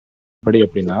படி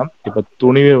எப்படின்னா, இப்ப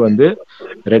துணிவு வந்து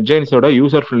red ஜெயின்ஸோட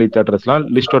user friendly தியேட்டர்ஸ்லாம்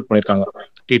list out பண்ணிருக்காங்க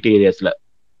டிடி ஏரியாஸ்ல.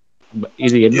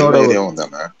 இது என்னோட எல்லா ஏரியாவும்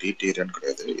தானே, டிடி ஏரியான்னு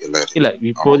கிடையாது, எல்லா இல்ல ஏரியாவும்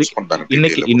அனௌன்ஸ் இப்போதைக்கு பண்ணிட்டாங்க.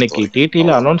 இன்னைக்கு டிடிஏல பொறுத்த இன்னைக்கு வரைக்கும் டிடில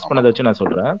அவ்வளவுதான். அனௌன்ஸ் ஆமா, பண்ணதை வச்சு நான்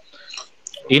சொல்றேன்.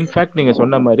 ஓகே. இன்ஃபேக்ட் நீங்க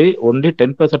சொன்ன மாதிரி ஒன்லி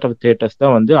 10% ஆஃப் தியேட்டர்ஸ்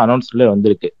தான் வந்து அனௌன்ஸ்ல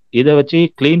வந்திருக்கு. இதை வச்சு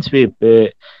கிளீன் ஸ்வீப்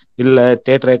இல்ல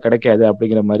தியேட்டரே கிடைக்காது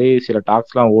அப்படிங்கிற மாதிரி சில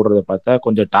டாக்ஸ்லாம் ஓடுறத பார்த்தா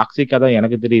கொஞ்சம் டாக்ஸிக்கா தான்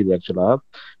எனக்கு தெரியுது ஆக்சுவலா.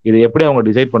 இது எப்படி அவங்க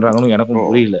டிசைட் பண்றாங்கன்னு எனக்கும் ப்ரோ,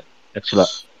 புரியல ஆக்சுவலா.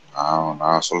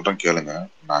 நான் சொல்றேன் கேளுங்க.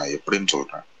 நான் எப்படின்னு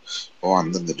சொல்றேன். இப்போ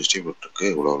அந்தந்த டிஸ்ட்ரிபியூட்டருக்கு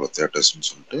இவ்வளவு தியேட்டர்ஸ்ன்னு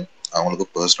சொல்லிட்டு அவங்களுக்கு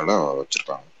பர்சனலா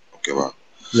வச்சிருக்காங்க. ஓகேவா?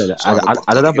 இல்ல இல்ல ஸோ அதை பொறுத்த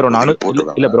அததான் வரைக்கும் ப்ரோ இப்போதைக்கு நானும்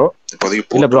போட்டிருக்காங்க. இல்ல ப்ரோ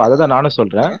இப்போதைக்கு இல்ல ப்ரோ போட்டிருக்காங்க. அததான் நானும்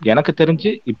சொல்றேன். என்னங்க? எனக்கு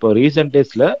தெரிஞ்சு இப்போ ரீசெண்ட்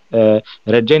டேஸ்ல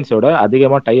ரெட் ஜெயின்ஸோட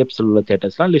அதிகமா டைப்ஸ் உள்ள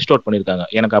தியேட்டர்ஸ்லாம் லிஸ்ட் அவுட் பண்ணிருக்காங்க.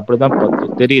 எனக்கு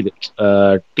அப்படிதான் தெரியுது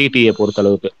டிடிஏ பொறுத்த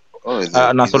அளவுக்கு. ஓ, இது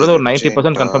நான் இது சொல்றது ஒரு ரெட் 90%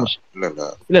 ஜெயின்ட்டா? கன்ஃபர்மேஷன். இல்ல இல்ல,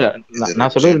 இல்ல இல்ல இது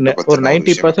நான் ரெட் சொல்றது ஜெயின்ட்டை ஒரு பத்தின ஒரு விஷயமே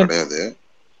 90%. கிடையாது.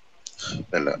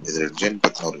 இல்ல, இது ரெட் ஜெயின்ட்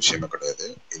பத்தின ஒரு விஷயமே கிடையாது.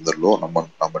 இந்த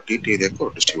நம்ம டிடி ஏரியாவுக்கு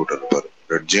ஒரு டிஸ்ட்ரிபியூட்டர் இருப்பாரு.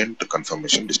 ரெட் ஜெயின்ட்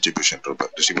கன்ஃபர்மேஷன் டிஸ்ட்ரிபியூட்டர்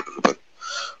இருப்பாரு.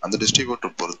 அந்த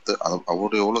டிஸ்ட்ரிபியூட்டர் பொறுத்து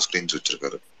அவரு எவ்வளவு ஸ்கிரீன்ஸ்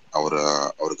வச்சிருக்காரு,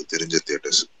 அவருக்கு தெரிஞ்ச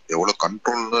தியேட்டர்ஸ் எவ்வளவு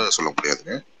கண்ட்ரோல்னு சொல்ல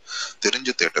முடியாதுங்க, தெரிஞ்ச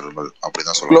தியேட்டர்கள்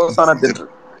அப்படிதான் க்ளோஸ் ஆன சொல்லணும். தியேட்டர்.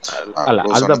 அல்ல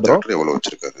க்ளோஸ் ஆன அதுதான் ப்ரோ. தியேட்டர் எவ்வளவு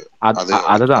வச்சிருக்காரு, அது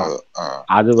அதுதான்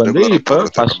அது வந்து ரெகுலரா இப்ப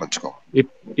போடுற தியேட்டர்னு வச்சுக்கோங்க.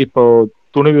 இப்போ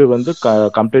துணிவு வந்து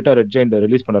கம்ப்ளீட்டா ரெட் ஜெயின்ட்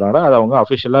ரிலீஸ் பண்றாங்க. அதை அவங்க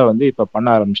அபிஷியலா வந்து இப்ப பண்ண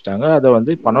ஆரம்பிச்சிட்டாங்க. அதை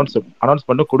வந்து அனௌன்ஸ்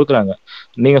பண்ணி கொடுக்குறாங்க.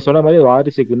 நீங்க சொன்ன மாதிரி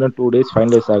வாரிசுக்கு இன்னும் 2 days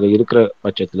ஃபைனலைஸ் ஆக இருக்கிற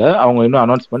பட்சத்துல அவங்க இன்னும்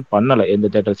அனௌன்ஸ்மெண்ட் பண்ணல எந்த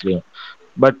தியேட்டர்ஸ்லயும்.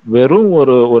 பட் வெறும்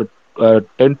ஒரு ஒரு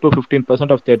 10 to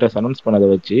 15% ஆஃப் தியேட்டர்ஸ் அனௌன்ஸ் பண்ணதை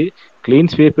வச்சு clean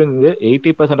sweeping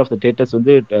 80% of the theatres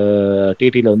வந்து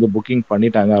டிடில வந்து புக்கிங்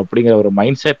பண்ணிட்டாங்க அப்படிங்கிற ஒரு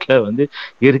மைண்ட் செட்ல வந்து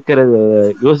இருக்கிறத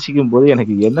யோசிக்கும் போது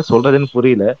எனக்கு என்ன சொல்றதுன்னு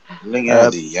புரியல. இல்லைங்க,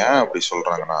 அது ஏன் அப்படி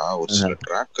சொல்றாங்கன்னா ஒரு சில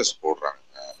ட்ராக்கர்ஸ் போடுறாங்க,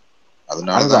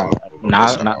 அதனாலதான் அதுதான் இவ்வளவு நான்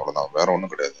பேசுறாங்க. நான் அவ்வளவுதான், வேற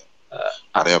ஒண்ணும் கிடையாது.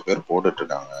 நிறைய பேர் போட்டுட்டு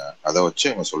இருக்காங்க, அதை வச்சு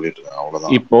அவங்க சொல்லிட்டு இருக்காங்க,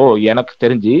 அவ்வளவுதான். இப்போ எனக்கு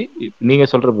தெரிஞ்சு நீங்க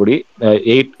சொல்றபடி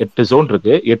 8 ஜோன்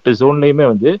இருக்கு. 8 ஜோன்லயுமே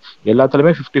வந்து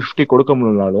எல்லாத்துலயுமே 50-50 கொடுக்க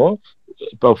முடியலனாலும்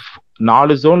இப்போ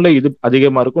 4 ஜோன்ல இது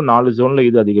அதிகமா இருக்கும், 4 ஜோன்ல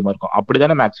இது அதிகமா இருக்கும்.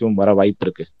 அப்படித்தானே மேக்சிமம் வர வாய்ப்பு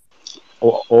இருக்கு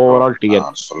ஓவரால் டிஎன்.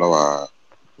 நான் சொல்லவா,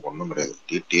 ஒண்ணும் கிடையாது.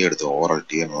 டிடிஏ எடுத்து ஓவரால்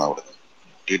டிஎன் எல்லாம் விடுங்க.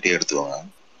 DTA எடுத்துவாங்க.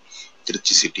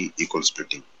 Trichy city equal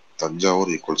splitting,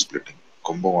 Thanjavur equal splitting,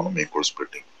 Kumbakonam equal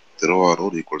splitting,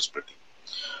 Thiruvarur equal splitting,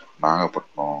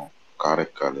 Nagapattinam,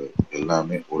 Karaikal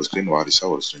எல்லாமே ஒரு ஸ்கிரீன் வாரிசா,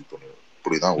 ஒரு ஸ்கிரீன் துணிவு,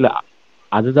 இப்படிதான் இல்ல வரும்.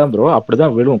 அதுதான் ப்ரோ,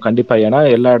 அப்படிதான் விழும் கண்டிப்பா. ஏன்னா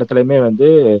எல்லா இடத்துலயுமே வந்து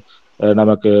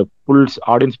நமக்கு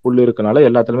ஆடியன்ஸ் புல் இருக்கனால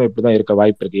எல்லாத்துலயுமே இப்படிதான் இருக்க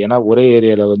வாய்ப்பு இருக்கு. ஏன்னா ஒரே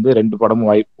ஏரியால வந்து 2 படமும்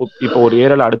வாய்ப்பு, இப்போ ஒரு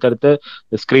ஏரியால அடுத்தடுத்த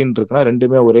ஸ்கிரீன் இருக்குன்னா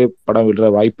ரெண்டுமே ஒரே படம் விடுற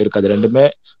வாய்ப்பு இருக்காது. ரெண்டுமே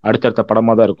அடுத்தடுத்த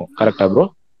படமா தான் இருக்கும். கரெக்டா ப்ரோ?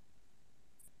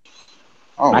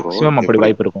 ப்ரோ, மேக்ஸிமம் அப்படி எப்படி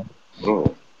வாய்ப்பு இருக்கும். ப்ரோ,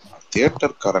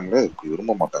 தியேட்டர்காரங்க இப்படி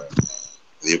விரும்ப மாட்டாங்க.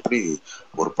 அது எப்படி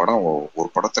ஒரு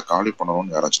படத்தை காலி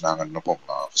பண்ணணும்னு யாராச்சும் நாங்க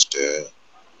நினைப்போம்னா ஃபர்ஸ்ட்.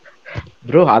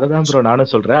 ப்ரோ அததான் ப்ரோ நானும்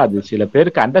சொல்றேன். அது சில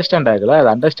பேருக்கு அண்டர்ஸ்டாண்ட் ஆகல. அதை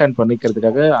அண்டர்ஸ்டாண்ட்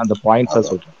பண்ணிக்கிறதுக்காக அந்த பாயிண்ட்ஸா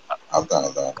சொல்றேன். அதான்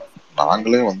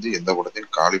நாங்களே வந்து எந்த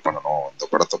படத்தையும் காலி பண்ணணும், இந்த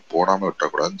படத்தை போடாம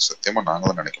விட்டக்கூடாதுன்னு சத்தியமா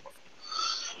நாங்களும் நினைக்க மாட்டோம்.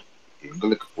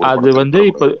 எங்களுக்கு அது வந்து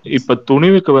இப்ப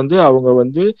துணிவுக்கு வந்து அவங்க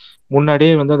வந்து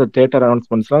முன்னாடியே வந்து அந்த தியேட்டர்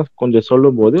அனௌன்ஸ்மெண்ட்ஸ் எல்லாம் கொஞ்சம்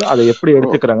சொல்லும் போது அதை எப்படி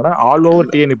எடுத்துக்கிறாங்கன்னா ஆல் ஓவர்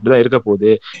டிஎன் இப்படிதான் இருக்க போகுது.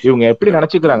 இவங்க எப்படி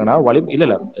நினைச்சுக்கிறாங்கன்னா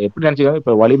இல்ல எப்படி நினைச்சுக்கிறாங்க,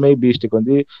 இப்ப வலிமை பீஸ்டுக்கு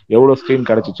வந்து எவ்வளவு ஸ்கிரீன்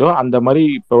கிடைச்சிச்சோ அந்த மாதிரி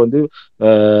இப்ப வந்து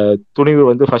துணிவு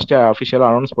வந்து ஃபர்ஸ்ட் அபிஷியலா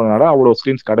அனௌன்ஸ் பண்ணனால அவ்வளவு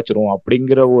ஸ்கிரீன்ஸ் கிடைச்சிரும்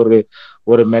அப்படிங்கிற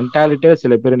ஒரு மென்டாலிட்டியா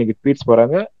சில பேர் இன்னைக்கு ட்வீட்ஸ்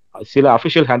போறாங்க. சில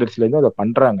அபிஷியல் ஹேண்டில்ஸ்ல இருந்து அதை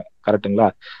பண்றாங்க. கரெக்டுங்களா?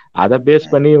 அதை பேஸ்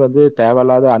பண்ணி வந்து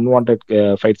தேவையில்லாத அன்வான்ட்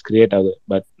ஃபைட்ஸ் கிரியேட் ஆகுது.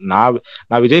 பட்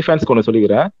நான் விஜய் ஃபேன்ஸ்க்கு ஒன்று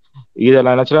சொல்லிக்கிறேன்.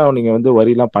 இதெல்லாம் நினைச்சா நீங்க வந்து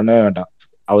வரிலாம் பண்ணவே வேண்டாம்.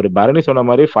 அவர் பரணி சொன்ன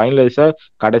மாதிரி ஃபைனலைஸா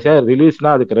கடைசியா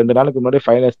ரிலீஸ்னா அதுக்கு 2 நாளுக்கு முன்னாடி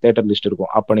ஃபைனலைஸ் தியேட்டர் லிஸ்ட்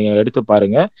இருக்கும். அப்ப நீங்க எடுத்து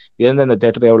பாருங்க எந்தெந்த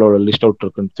தியேட்டர் எவ்வளவு லிஸ்ட் அவுட்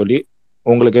இருக்குன்னு சொல்லி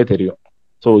உங்களுக்கே தெரியும்.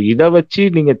 ஸோ இதை வச்சு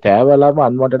நீங்க தேவையில்லாம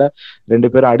அன்வான்டா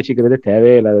 2 பேரும் அடிச்சுக்கிறது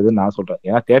தேவையே இல்லாததுன்னு நான் சொல்றேன்.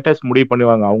 ஏன்னா தியேட்டர்ஸ் முடிவு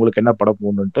பண்ணுவாங்க அவங்களுக்கு என்ன படம்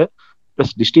போகணுன்ட்டு.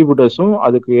 ப்ளஸ் டிஸ்ட்ரிபியூட்டர்ஸும்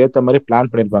அதுக்கு ஏற்ற மாதிரி பிளான்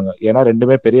பண்ணியிருப்பாங்க. ஏன்னா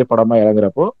ரெண்டுமே பெரிய படமா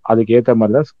இறங்குறப்போ அதுக்கு ஏற்ற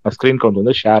மாதிரி தான் ஸ்கிரீன் கவுண்ட்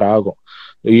வந்து ஷேர் ஆகும்.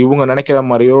 இவங்க நினைக்கிற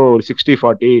மாதிரியோ ஒரு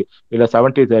 60-40 இல்ல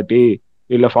 70-30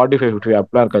 இல்ல 45-50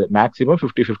 அப்படிலாம் இருக்காது. மேக்ஸிமம்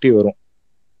 50-50 வரும்.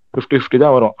 50-50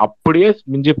 தான் வரும். அப்படியே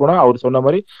மிஞ்சி போனா அவர் சொன்ன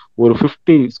மாதிரி ஒரு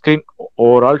 50 ஸ்கிரீன்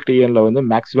ஓவரால் டிஎன்ல வந்து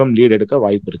மேக்ஸிமம் லீட் எடுக்க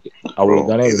வாய்ப்பு இருக்கு.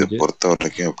 அவ்வளவுதானே. இது பொறுத்த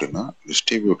வரைக்கும் எப்படின்னா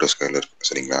டிஸ்ட்ரிபியூட்டர்ஸ் கையில இருக்கு,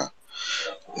 சரிங்களா?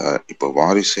 இப்போ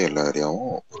வாரிசு எல்லா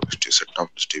ஏரியாவும் ஒரு செட் ஆஃப்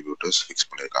டிஸ்ட்ரிபியூட்டர்ஸ் ஃபிக்ஸ்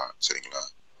பண்ணியிருக்காங்க, சரிங்களா?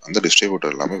 அந்த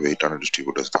டிஸ்ட்ரிபியூட்டர் எல்லாமே வெயிட்டான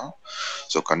டிஸ்ட்ரிபியூட்டர்ஸ் தான்.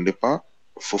 ஸோ கண்டிப்பா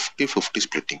 50-50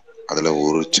 ஸ்பிளிட்டிங், அதுல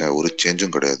ஒரு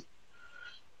சேஞ்சும் கிடையாது.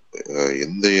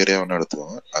 எந்த ஏரியாவும்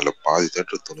எடுத்துவாங்க, அதுல பாதி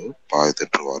தேட்டர் துணிவு, பாதி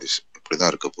தேட்டர் வாரிசு,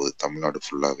 இப்படிதான் இருக்க போகுது தமிழ்நாடு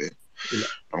ஃபுல்லாவே. இல்ல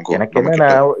நமக்கு எனக்கு நம்ம என்னன்னா,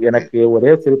 கிட்ட எனக்கு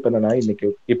ஒரே சிரிப்பு என்னன்னா, இன்னைக்கு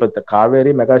இப்ப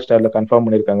காவேரி மெகா ஸ்டார்ல கன்ஃபார்ம்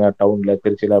பண்ணிருக்காங்க டவுன்ல,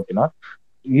 திருச்சியில அப்படின்னா,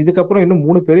 இதுக்கப்புறம் இன்னும்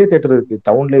 3 பெரிய தியேட்டர் இருக்கு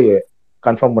டவுன்லயே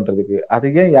கன்ஃபார்ம் பண்றதுக்கு. அது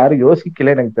ஏன் யாரும்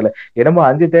யோசிக்கல எனக்கு தெரியல. என்னமோ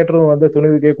 5 தியேட்டரும் வந்து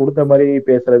துணிவுக்கே குடுத்த மாரி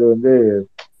பேசுறது வந்து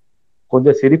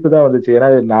கொஞ்சம் சிரிப்பு தான் வந்துச்சு. ஏன்னா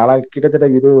நான்லாம் கிட்டத்தட்ட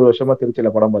 20 வருஷமா திருச்சியில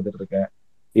படம் பார்த்துட்டு இருக்கேன்.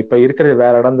 இப்ப இருக்கிறது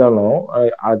வேற இடம் இருந்தாலும்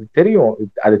அது தெரியும்.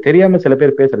 அது தெரியாம சில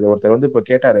பேர் பேசுறது. ஒருத்தர் வந்து இப்ப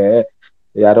கேட்டாரு,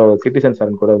 யாரோ சிட்டிசன்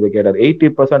சன் கூட வந்து கேட்டாரு,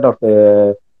 80% ஆஃப்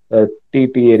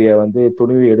டிடி ஏரியா வந்து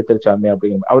துணிவு எடுத்துருச்சாமே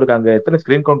அப்படிங்கிற அவருக்கு அங்க எத்தனை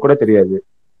ஸ்கிரீன் கவுண்ட் கூட தெரியாது.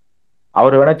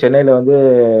 அவர் வேணா சென்னையில வந்து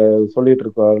சொல்லிட்டு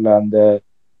இருப்பார்ல, அந்த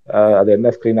அது என்ன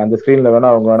ஸ்கிரீன், அந்த ஸ்கிரீன்ல வேணா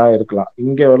அவங்க வேணா இருக்கலாம்.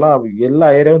 இங்க எல்லாம் எல்லா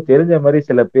ஏரியாவும் தெரிஞ்ச மாதிரி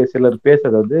சிலர்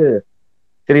பேசுறது வந்து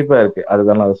சிரிப்பா இருக்கு.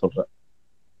 அதுதான் நான் அதை சொல்றேன்.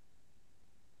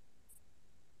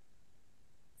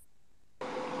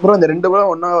 ப்ரோ இந்த 2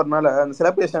 படம் ஒன்னா வரனால அந்த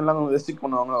செலிப்ரேஷன்லாம் கொஞ்சம் ரெஸ்ட்ரிக்ட்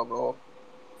பண்ணுவாங்களா ப்ரோ?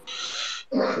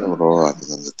 ப்ரோ அது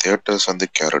அந்த தியேட்டர்ஸ் வந்து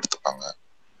கேர் எடுத்துப்பாங்க.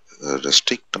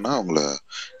 ரெஸ்ட்ரிக்ட்னா அவங்கள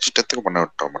இஷ்டத்துக்கு பண்ண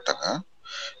விட்ட மாட்டாங்க.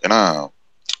 ஏன்னா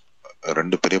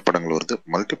 2 பெரிய படங்கள் வருது,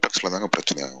 மல்டிபிளெக்ஸ்ல தாங்க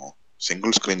பிரச்சனை ஆகும்.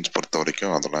 சிங்கிள் ஸ்கிரீன்ஸ் பொறுத்த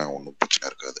வரைக்கும் அதெல்லாம் ஒன்றும் பிரச்சனை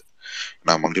இருக்காது.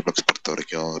 ஏன்னா மல்டிபிளெக்ஸ் பொறுத்த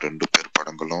வரைக்கும் 2 பேர்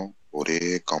படங்களும் ஒரே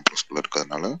காம்ப்ளெக்ஸ்குள்ள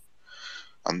இருக்கிறதுனால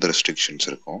அந்த ரெஸ்ட்ரிக்ஷன்ஸ்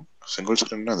இருக்கும். சிங்கிள்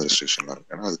ஸ்கிரீன்ல அந்த ரெஸ்ட்ரிக்ஷன்லாம்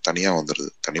இருக்கும். ஏன்னா அது தனியா வந்துடுது,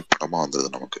 தனி படமா வந்துடுது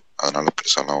நமக்கு. அதனால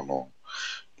பெருசாலாம் ஒன்றும்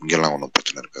இங்கெல்லாம் ஒன்றும்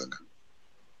பிரச்சனை இருக்காதுங்க.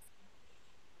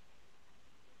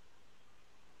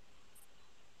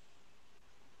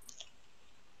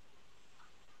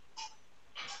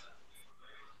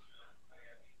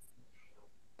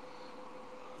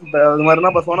 இப்போ அது மாதிரினா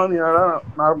இப்போ சோனாமினால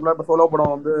நார்மலாக இப்போ சோலோ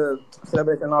படம் வந்து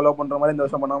செலிப்ரேஷன்லாம் அலோவ் பண்ணுற மாதிரி இந்த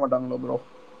வருஷம் பண்ண மாட்டாங்களோ ப்ரோ?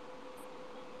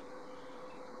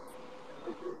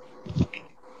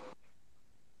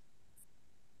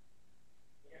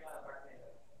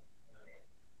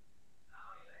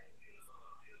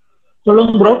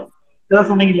 சொல்லுங்க ப்ரோ, ஏதாவது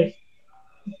சொன்னீங்களே.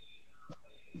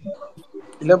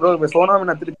 இல்லை ப்ரோ, இப்போ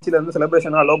சோனாமினா திருச்சியில இருந்து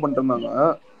செலிப்ரேஷன் அலோவ் பண்ணிட்டு இருந்தாங்க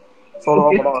சோலோவா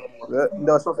ஓகே. படம் வரும்போது. இந்த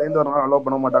வருஷம் சேர்ந்து வரனால அலோவ்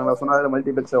பண்ண மாட்டாங்களா? சொன்னா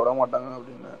மல்டிபிளெக்ஸை விட மாட்டாங்க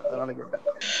அப்படின்னு, அதனால கேட்டேன்.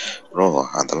 ப்ரோ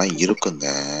அதெல்லாம் இருக்குங்க,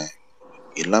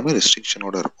 எல்லாமே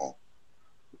ரெஸ்ட்ரிக்ஷனோட இருக்கும்.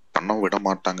 பண்ண விட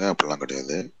மாட்டாங்க அப்படிலாம்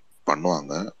கிடையாது,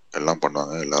 பண்ணுவாங்க, எல்லாம்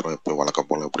பண்ணுவாங்க. எல்லாரும் எப்போ வழக்கம்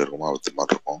போல எப்படி இருக்குமோ அது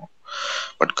மாதிரி இருக்கும்.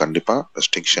 பட் கண்டிப்பா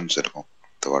ரெஸ்ட்ரிக்ஷன்ஸ் இருக்கும்.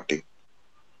 இந்த வாட்டி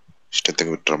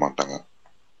இஷ்டத்துக்கு விட்டுற மாட்டாங்க.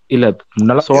 இல்ல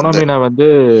முன்னால சோனாமினா வந்து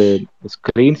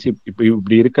ஸ்கிரீன்ஸ் இப்ப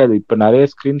இப்படி இருக்காது. இப்ப நிறைய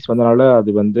ஸ்கிரீன்ஸ் வந்தனால அது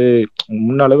வந்து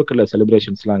முன்ன அளவுக்கு இல்ல.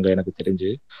 செலிப்ரேஷன்ஸ்லாம் அங்க எனக்கு தெரிஞ்சு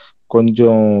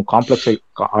கொஞ்சம் காம்ப்ளெக்ஸ்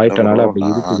ஆயிட்டனால அப்படி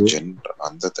இருக்குது.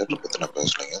 அந்த தேட்டர் பத்தி நான்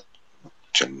பேசலைங்க,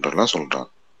 ஜென்ரலா சொல்றேன்.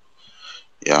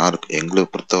 யாருக்கு எங்களை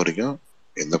பொறுத்த வரைக்கும்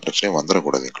எந்த பிரச்சனையும்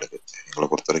வந்துடக்கூடாது. எங்களை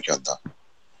பொறுத்த வரைக்கும் அதுதான்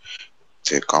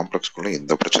சரி. காம்ப்ளெக்ஸ்குள்ள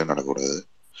எந்த பிரச்சனையும் நடக்கக்கூடாது.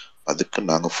 அதுக்கு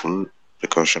நாங்க full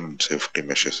precaution and safety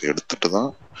measures எடுத்துட்டு தான்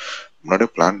முன்னாடியே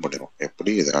பிளான் பண்ணிடுவோம்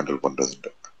எப்படி இதை ஹேண்டில் பண்றதுன்ட்டு.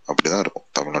 அப்படிதான் இருக்கும்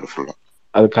தமிழ்நாடு ஃபுல்லா.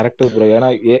 அது கரெக்ட் ப்ரோ. ஏன்னா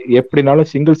எப்படினாலும்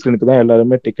சிங்கிள் ஸ்கிரீனுக்கு தான்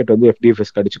எல்லாருமே டிக்கெட் வந்து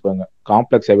எஃப்டிஎஃப்எஸ் அடிச்சுப்பாங்க.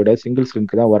 காம்ப்ளெக்ஸை விட சிங்கிள்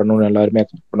ஸ்கிரீனுக்கு தான் வரணும்னு எல்லாருமே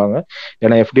எக்ஸ்பெக்ட் பண்ணுவாங்க.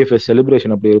 ஏன்னா எஃப்டிஎஃப்எஸ்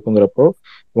செலிப்ரேஷன் அப்படி இருக்குங்கிறப்போ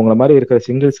உங்களை மாதிரி இருக்கிற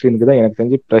சிங்கிள் ஸ்கிரீனுக்கு தான் எனக்கு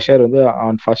தெரிஞ்சு ப்ரெஷர் வந்து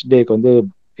ஆன் ஃபர்ஸ்ட் டேக்கு வந்து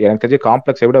எனக்கு தெரிஞ்சு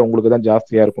காம்ப்ளெக்ஸை விட உங்களுக்கு தான்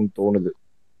ஜாஸ்தியா இருக்கும்னு தோணுது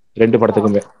 2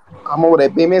 படத்துக்குமே. ஆமா, ஒரு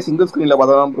எப்பயுமே சிங்கிள் ஸ்கிரீன்ல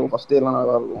பார்த்தா தான் ப்ரோ ஃபர்ஸ்ட் டே எல்லாம்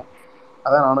நல்லா இருக்கும்.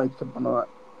 அதான் நானும் எக்ஸ்பெக்ட் பண்ணுவேன்.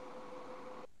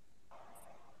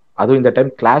 அதுவும் இந்த டைம்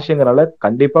கிளாஷுங்கிறனால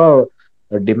கண்டிப்பா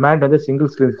டிமாண்ட் வந்து சிங்கிள்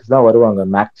ஸ்கிரீன்ஸ் தான் வருவாங்க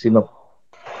மேக்சிமம்.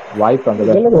 வாய்ப்பு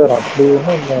அங்கதான் இல்ல சார், அப்படி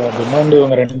ஒன்றும் இல்லை. டிமாண்ட்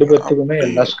இவங்க 2 பேர்த்துக்குமே அப்படி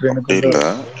எல்லா அப்படி ஸ்கிரீனுக்கும்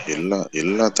இல்ல, தான்.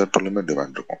 எல்லா தேட்டர்லயுமே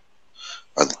டிமாண்ட் இருக்கும்.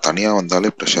 அது தனியா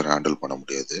வந்தாலே ப்ரெஷர் ஹேண்டில் பண்ண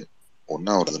முடியாது.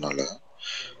 ஒன்னா வருதுனால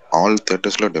ஆல்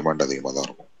தேட்டர்ஸ்ல டிமாண்ட் அதிகமா தான்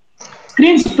இருக்கும்.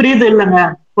 ஸ்கிரீன்ஸ் பிரியுது இல்லைங்க.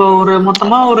 இப்போ ஒரு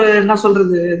மொத்தமா ஆமா, ஒரு என்ன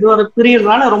சொல்றது, இது ஒரு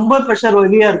பிரியறதுனால ரொம்ப ப்ரெஷர்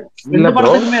ஹெவியா இருக்கும். இல்ல 2 ப்ரோ,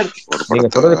 படத்துக்குமே இருக்கும். ஒரு நீங்க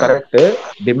படத்தை சொல்றது கரெக்ட்.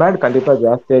 டிமாண்ட் கண்டிப்பா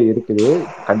ஜாஸ்தியா இருக்குது.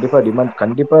 கண்டிப்பா டிமாண்ட்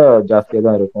கண்டிப்பா ஜாஸ்தியா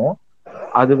தான் இருக்கும்.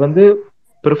 அது வந்து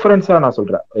ப்ரிஃபரன்ஸா நான்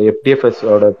சொல்றேன். எஃப்டிஎஃப்எஸ்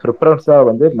ஓட ப்ரிஃபரன்ஸா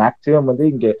வந்து மேக்சிமம் வந்து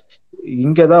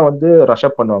இங்கதான் வந்து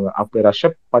ரஷ்அப் பண்ணுவாங்க. அப்படி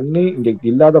ரஷ்அப் பண்ணி இங்க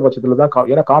இல்லாத பட்சத்துல தான்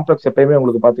ஏன்னா காம்ப்ளெக்ஸ் எப்பயுமே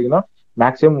உங்களுக்கு பாத்தீங்கன்னா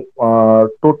மேக்சிமம்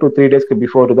 2 to 3 டேஸ்க்கு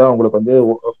பிஃபோர் தான் உங்களுக்கு வந்து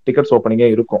டிக்கெட்ஸ் ஓப்பனிங்கே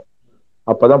இருக்கும்.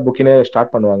 அப்பதான் புக்கிங்கே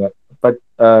ஸ்டார்ட் பண்ணுவாங்க. பட்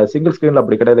சிங்கிள் ஸ்கிரீன்ல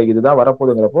அப்படி கிடையாது. இதுதான்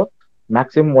வரப்போகுதுங்கிறப்போ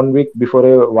மேக்ஸிமம் 1 வீக்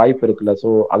பிஃபோரே வாய்ப்பு இருக்குல்ல. ஸோ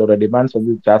அதோட டிமாண்ட்ஸ்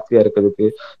வந்து ஜாஸ்தியா இருக்கிறதுக்கு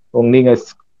நீங்க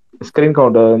screen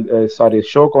count sorry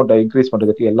show கவுண்டை increase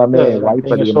பண்றதுக்கு எல்லாமே வாய்ப்பு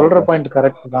நீங்க அதிகமா சொல்ற இருக்கும். பாயிண்ட்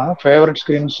கரெக்ட் தான். ஃபேவரட்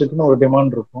ஸ்கிரீன்ஸுக்குன்னு ஒரு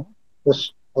டிமாண்ட் இருக்கும்.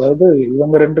 அதாவது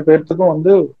இவங்க 2 பேர்த்துக்கும்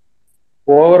வந்து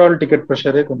ஓவரால் டிக்கெட்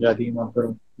ப்ரெஷரே கொஞ்சம் அதிகமா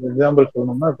இருக்கும். எக்ஸாம்பிள்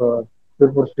சொல்லணும்னா இப்போ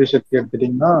திருப்பூர் ஸ்ரீசக்தி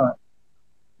எடுத்துட்டீங்கன்னா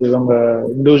இவங்க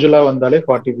இண்டிவிஜுவலா வந்தாலே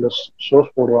 40+ ஷோஸ்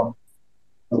போடுவாங்க.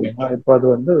 ஓகேங்களா? இப்போ அது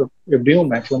வந்து எப்படியும்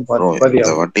மேக்ஸிமம் ப்ரோ பாதி இந்த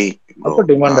ஆகும். வாட்டி ப்ரோ அப்போ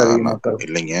டிமாண்ட் அதிகமாக இருக்கும்.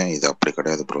 இல்லைங்க, இது அப்படி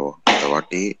கிடையாது ப்ரோ. இந்த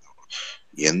வாட்டி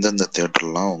எந்தெந்த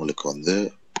தேட்டர்லாம் உங்களுக்கு வந்து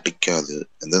பிடிக்காது.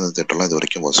 எந்தெந்த தேட்டர்லாம் இது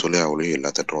வரைக்கும் வசூலே ஆகலையோ எல்லா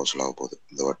தேட்டரும் வசூலாக போகுது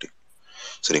இந்த வாட்டி.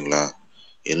 சரிங்களா?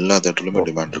 எல்லா தேட்டர்லையுமே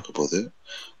டிமாண்ட் இருக்க போகுது.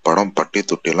 படம் பட்டி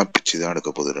தொட்டி எல்லாம் பிச்சு தான் எடுக்க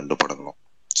போகுது 2 படங்களும்.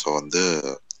 ஸோ வந்து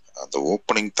அந்த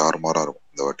ஓப்பனிங் தாறுமாறா இருக்கும்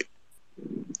இந்த வாட்டி.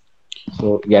 ஸோ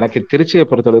எனக்கு திருச்சியை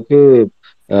பொறுத்தளவுக்கு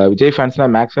விஜய்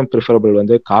ஃபேன்ஸ்லாம் மேக்ஸிமம் ப்ரிஃபரபிள்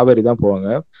வந்து காவேரி தான் போவாங்க.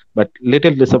 பட்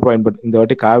லிட்டில் டிசப்பாயின்மெண்ட் இந்த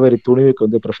வாட்டி காவேரி துணிவுக்கு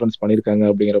வந்து ப்ரிஃபரன்ஸ் பண்ணியிருக்காங்க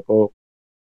அப்படிங்கிறப்போ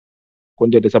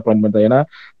கொஞ்சம் டிசப்பாயின்மெண்ட் தான். ஏன்னா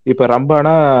இப்போ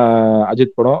ரம்பானா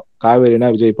அஜித் படம், காவேரினா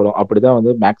விஜய் படம், அப்படிதான்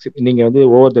வந்து மேக்ஸிமம் நீங்க வந்து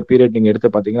ஓவர் த பீரியட் நீங்க எடுத்து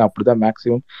பார்த்தீங்கன்னா அப்படிதான்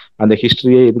மேக்ஸிமம் அந்த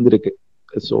ஹிஸ்டரியே இருந்திருக்கு.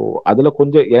 ஸோ அதுல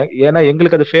கொஞ்சம் ஏன்னா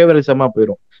எங்களுக்கு அது ஃபேவரிசமா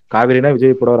போயிடும். காவேரினா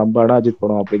விஜய் படம், ரம்பானா அஜித்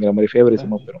படம் அப்படிங்கிற மாதிரி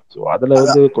ஃபேவரிசமா போயிடும். ஸோ அதுல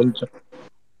வந்து கொஞ்சம்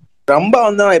ரொம்ப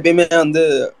வந்து எப்பயுமே வந்து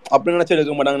அப்படி நினைச்சு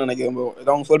எடுக்க மாட்டாங்கன்னு நினைக்கிறேன் bro.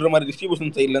 இது அவங்க சொல்ற மாதிரி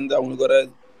டிஸ்ட்ரிபியூஷன் சைட்ல இருந்து அவங்களுக்கு வர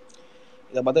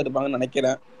இதை பார்த்து எடுப்பாங்கன்னு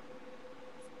நினைக்கிறேன்.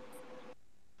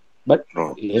 பட் ப்ரோ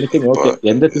எனக்கு இப்போ ஓகே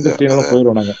எந்த சின்ன ஸ்க்ரீனாலும்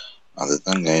போயிடும் நாங்க.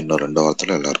 அதுதாங்க இன்னும் 2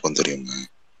 வாரத்துல எல்லாருக்கும் தெரியுங்க.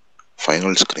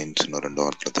 ஃபைனல் ஸ்கிரீன்ஸ் இன்னும் 2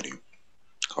 வாரத்துல தெரியும்.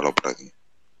 கவலைப்படாதீங்க.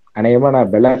 அநேகமா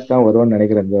நான் பெலாக்ஸ் தான் வருவேன்னு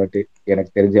நினைக்கிறேன் இந்த வாட்டி.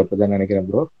 எனக்கு தெரிஞ்சு அப்பதான் நினைக்கிறேன்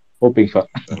ப்ரோ. ஹோப்பிங் ஃபார்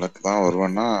எனக்கு தான்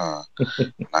வருவேன்னா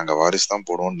நாங்க வாரிசு தான்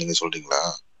போடுவோம்னு நீங்க சொல்றீங்களா?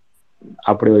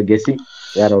 அப்படி ஒரு கெஸ்ஸிங்,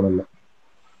 வேற ஒண்ணும் இல்ல.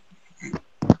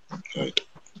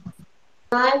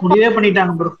 முடிவே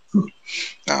பண்ணிட்டாங்க ப்ரோ.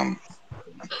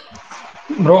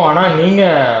 ப்ரோ ஆனா நீங்க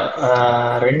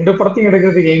 2 படத்தையும்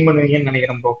எடுக்கிறதுக்கு எய்ம் பண்ணுவீங்கன்னு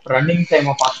நினைக்கிறேன் ப்ரோ, ரன்னிங்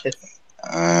டைமை பார்த்துட்டு.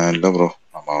 இல்ல ப்ரோ,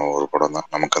 நம்ம ஒரு படம் தான்,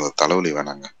 நமக்கு அந்த தலைவலி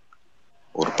வேணாங்க.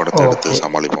 ஒரு படத்தை எடுத்து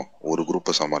சமாளிப்போம், ஒரு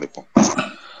குரூப்பை சமாளிப்போம்.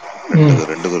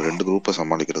 ரெண்டு குரூப்பை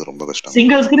சமாளிக்கிறது ரொம்ப கஷ்டம்.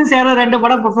 சிங்கிள் ஸ்கிரீன் சேர 2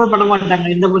 படம் ப்ரிஃபர் பண்ண மாட்டாங்க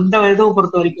இந்த இதுவை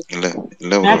பொறுத்த வரைக்கும்.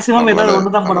 இல்ல மேக்ஸிமம் ஏதாவது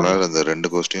ஒன்று தான் படம். நம்மளால இந்த 2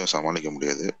 கோஷ்டியும் சமாளிக்க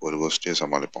முடியாது, ஒரு கோஷ்டியை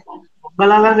சமாளிப்போம்.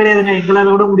 உங்களால கிடையாதுங்க, எங்களால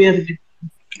கூட முடியாதுங்க,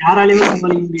 யாராலையுமே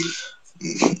சமாளிக்க முடியாது.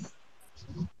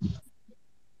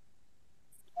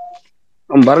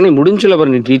 பரணி முடிஞ்சுல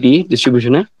பரணி டிடி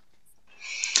டிஸ்ட்ரிபியூஷன்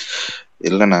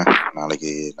இல்லண்ணா,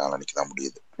 நாளைக்கு தான்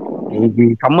முடியுது.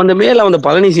 சம்பந்தமே இல்ல. அந்த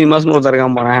பழனி சினிமாஸ்னு ஒருத்தர்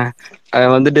இருக்கான் போனேன்,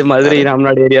 வந்துட்டு மதுரை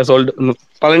ராம்நாடு ஏரியா சொல்லிட்டு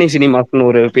பழனி சினிமாஸ்னு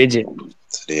ஒரு பேஜ்.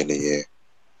 சரியில்லையே.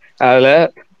 அதுல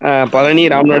Palani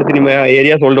Ramnad cinema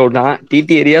area sold அவுட்டான்,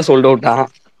 DD area sold அவுட்டான்.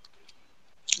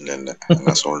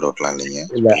 இல்ல சோல்ட் அவுட்லாம் இல்லைங்க.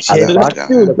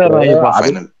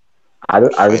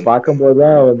 அது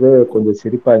பார்க்கும்போதுதான் வந்து கொஞ்சம்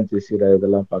சிரிப்பா இருந்துச்சு சில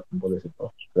இதெல்லாம் பார்க்கும்போது.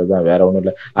 அதுதான், வேற ஒண்ணும்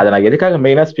இல்ல. அதை நான் எதுக்காக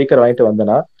மெயினா ஸ்பீக்கர் வாங்கிட்டு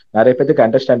வந்தேன்னா, நிறைய பேருக்கு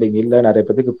அண்டர்ஸ்டாண்டிங் இல்ல, நிறைய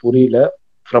பேருக்கு புரியல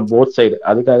ஃப்ரம் போத் சைடு.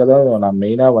 அதுக்காக தான் நான்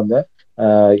மெயினா வந்தேன்.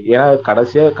 ஏன்னா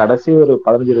கடைசி ஒரு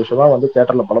 15 வருஷமா வந்து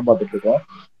தியேட்டர்ல படம் பார்த்துட்டு இருக்கோம்,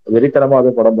 வெறித்தனமா அது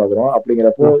படம் பார்க்குறோம்.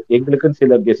 அப்படிங்கிறப்போ எங்களுக்குன்னு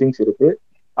சில கெஸிங்ஸ் இருக்கு.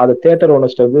 அதை தியேட்டர்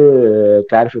ஓனர்ஸ்ட் வந்து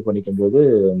கிளாரிஃபை பண்ணிக்கும் போது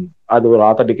அது ஒரு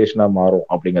ஆத்தன்டிகேஷனா மாறும்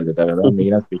அப்படிங்கிறதுக்காக தான்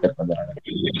மெயினா ஸ்பீக்கர் வந்தாங்க.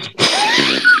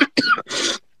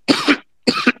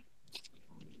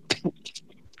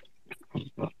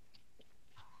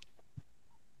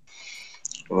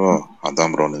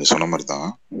 அதான் ப்ரோ, நீங்க சொன்ன மாதிரி தான்.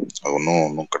 அது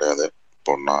ஒன்றும் கிடையாது.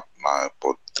 இப்போ நான் இப்போ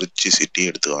திருச்சி சிட்டி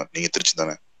எடுத்துக்குவேன். நீங்க திருச்சி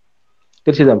தானே?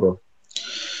 திருச்சி தான் ப்ரோ.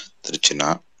 திருச்சினா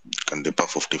கண்டிப்பா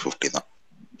 50-50 தான்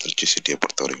திருச்சி சிட்டியை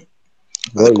பொறுத்த வரைக்கும்.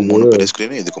 அதுக்கு 3 பெரிய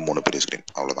ஸ்கிரீன், இதுக்கு 3 பெரிய ஸ்கிரீன்,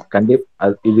 அவ்வளவுதான். கண்டிப்பா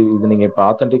இது நீங்க இப்ப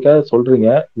ஆத்தன்டிக்கா சொல்றீங்க,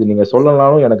 இது நீங்க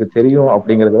சொல்லனாலும் எனக்கு தெரியும்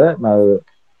அப்படிங்கறத நான்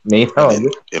மெயினா வந்து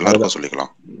எல்லாருக்கும்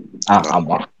சொல்லிக்கலாம்.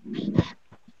 ஆமா,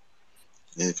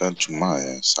 இதுக்காக சும்மா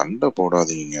சண்டை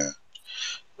போடாதீங்க.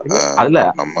 அதுல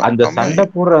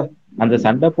அந்த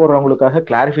சண்டை போடுறவங்களுக்காக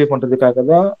கிளாரிஃபை பண்றதுக்காக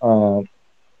தான்,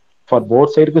 ஃபார்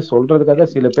போத் சைடுக்கு சொல்றதுக்காக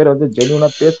சில பேர் வந்து ஜென்யூனா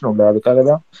பேசணும்ல, அதுக்காக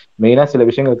தான் மெயினா சில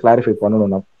விஷயங்கள் கிளாரிஃபை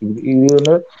பண்ணணும்.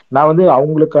 இது நான் வந்து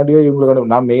அவங்களுக்காண்டியோ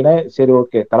இவங்களுக்காண்டியோ நான் மெயினா சரி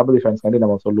ஓகே தளபதி ஃபேன்ஸ்காண்டி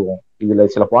நம்ம சொல்லுவோம். இதுல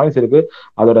சில பாயிண்ட்ஸ் இருக்கு,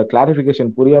 அதோட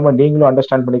கிளாரிஃபிகேஷன் புரியாம நீங்களும்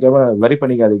அண்டர்ஸ்டாண்ட் பண்ணிக்காம வரி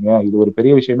பண்ணிக்காதீங்க. இது ஒரு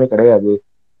பெரிய விஷயமே கிடையாது.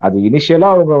 அது இனிஷியலா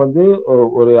அவங்க வந்து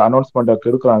ஒரு அனௌன்ஸ்மெண்ட்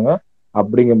எடுக்கிறாங்க.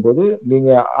 அப்படிங்கும்போது நீங்க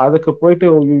அதுக்கு போயிட்டு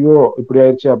ஐயோ இப்படி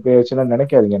ஆயிடுச்சு அப்படி ஆயிடுச்சுன்னு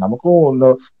நினைக்காதீங்க. நமக்கும்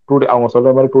இன்னும் 2 டே அவங்க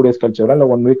சொல்ற மாதிரி 2 டேஸ் கழிச்சு இல்ல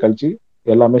 1 வீக் கழிச்சு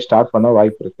எல்லாமே ஸ்டார்ட் பண்ண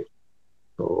வாய்ப்பு இருக்கு.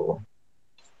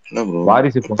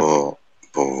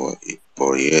 இப்போ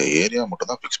ஏரியா மட்டும்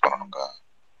தான் ஃபிக்ஸ் பண்ணணுங்க.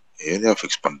 ஏரியா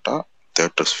ஃபிக்ஸ் பண்ணிட்டா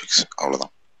தியேட்டர்ஸ் ஃபிக்ஸ்,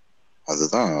 அவ்வளவுதான்.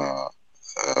 அதுதான்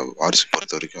வாரிசு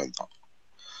பொறுத்த வரைக்கும். அதுதான்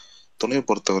துணியை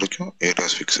பொறுத்த வரைக்கும்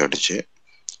ஏரியாஸ் ஃபிக்ஸ் அடிச்சு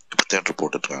இப்போ தியேட்டர்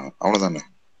போட்டுட்டு இருக்காங்க, அவ்வளவுதானே.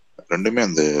 ரெண்டுமே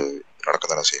அந்த நடக்க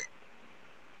தானே செய்யும்,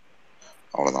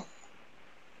 அவ்வளவுதான்.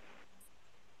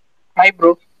 Hi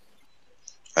bro.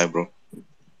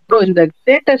 ப்ரோ இந்த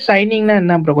தியேட்டர் சைனிங்னா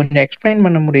என்ன ப்ரோ, கொஞ்சம் எக்ஸ்பிளைன்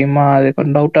பண்ண முடியுமா? அது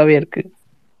கொஞ்சம் டவுட்டாவே இருக்கு.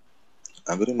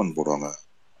 அக்ரிமெண்ட் போடுவாங்க.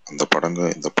 அந்த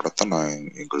இந்த படத்தை நான்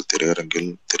எங்கள் திரையரங்கில்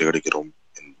திரையடிக்கிறோம்,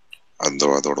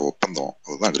 அதோட ஒப்பந்தம்,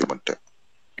 அதுதான் அக்ரிமெண்ட்.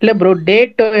 இல்ல ப்ரோ,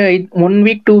 டேட் 1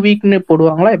 வீக் 2 வீக்னு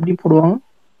போடுவாங்களா, எப்படி போடுவாங்க?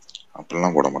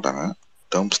 அப்படிலாம் போட மாட்டாங்க,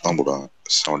 டேர்ம்ஸ் தான் போடுவாங்க.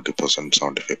 70%,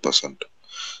 75%,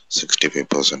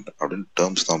 65% அப்படின்னு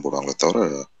டேர்ம்ஸ் தான் போடுவாங்களே தவிர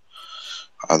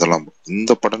அதெல்லாம்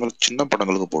இந்த படங்கள் சின்ன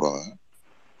படங்களுக்கு போடுவாங்க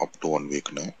அப் டு 1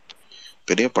 வீக்னு.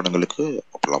 பெரிய படங்களுக்கு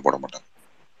அப்படிலாம் போட மாட்டாங்க.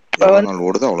 எவ்வளவு நாள்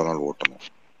ஓடுதோ அவ்வளவு நாள் ஓட்டணும்.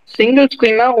 சிங்கிள்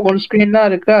ஸ்கிரீனா ஒரு ஸ்கிரீன் தான்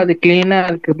இருக்கு, அது கிளீனா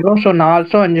இருக்கு ப்ரோ. ஸோ 4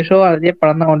 ஷோ 5 ஷோ அதே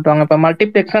படம் தான் ஓட்டுவாங்க. இப்போ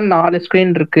மல்டிப்ளெக்ஸா 4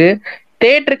 ஸ்கிரீன் இருக்கு,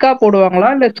 தேட்டருக்கா போடுவாங்களா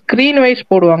இல்ல ஸ்கிரீன் வைஸ்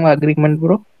போடுவாங்களா அக்ரிமெண்ட்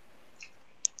ப்ரோ?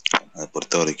 அதை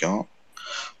பொறுத்த வரைக்கும்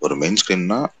ஒரு மெயின்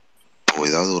ஸ்கிரீன்னா இப்போ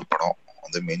ஏதாவது ஒரு படம்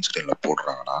வந்து மெயின் ஸ்கிரீன்ல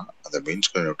போடுறாங்கன்னா அந்த மெயின்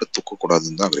ஸ்கிரீனை விட்டு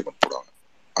தூக்கக்கூடாதுன்னு தான் அக்ரிமெண்ட் போடுவாங்க.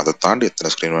 அதை தாண்டி எத்தனை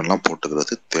ஸ்கிரீன் வேணாலும்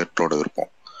போட்டுக்கிறது தேட்டரோட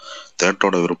விருப்பம்.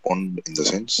 தேட்டரோட விருப்பம் இந்த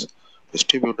சென்ஸ்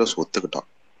டிஸ்ட்ரிபியூட்டர்ஸ் ஒத்துக்கிட்டான்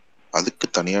அதுக்கு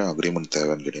தனியாக அக்ரிமெண்ட்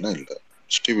தேவைன்னு கேட்டீங்கன்னா இல்லை.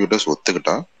 டிஸ்ட்ரிபியூட்டர்ஸ்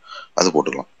ஒத்துக்கிட்டா அது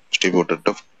போட்டுக்கலாம்.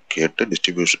 டிஸ்ட்ரிபியூட்டர்கிட்ட கேட்டு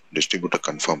டிஸ்ட்ரிபியூட்டர்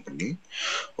கன்ஃபார்ம் பண்ணி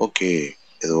ஓகே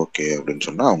இது ஓகே அப்படின்னு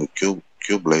சொன்னால் அவங்க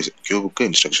கியூபுக்கு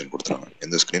இன்ஸ்ட்ரக்ஷன் கொடுத்துறாங்க,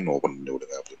 எந்த ஸ்க்ரீன் ஓப்பன் பண்ணி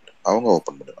விடுங்க அப்படின்ட்டு. அவங்க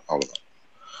ஓப்பன் பண்ணிடலாம், அவ்வளோதான்.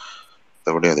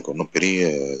 மற்றபடி அதுக்கு ஒன்றும் பெரிய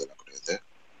இதெல்லாம் கிடையாது.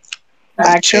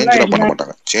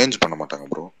 சேஞ்ச் பண்ண மாட்டாங்க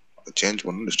ப்ரோ. சேஞ்ச்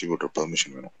பண்ண டிஸ்ட்ரிபியூட்டர்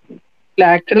பெர்மிஷன் வேணும். இல்ல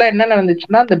ஆக்சுவலா என்ன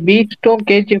நடந்துச்சுன்னா, அந்த பீஸ்டும்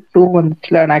KGF 2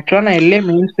 வந்துச்சுல, ஆக்சுவலா நான் எல்லே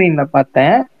மெயின் ஸ்கிரீன்ல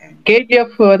பார்த்தேன்.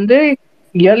 KGF வந்து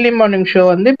ஏர்லி மார்னிங் ஷோ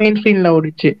வந்து மெயின் ஸ்கிரீன்ல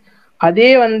ஓடிச்சு. அதே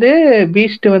வந்து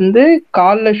பீஸ்ட் வந்து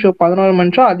காலைல ஷோ 11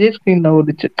 மணி ஷோ அதே ஸ்கிரீன்ல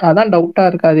ஓடிச்சு. அதான் டவுட்டா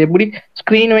இருக்கு, அது எப்படி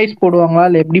ஸ்கிரீன் வைஸ் போடுவாங்களா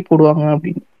இல்ல எப்படி போடுவாங்க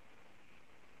அப்படின்னு.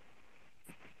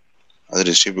 அது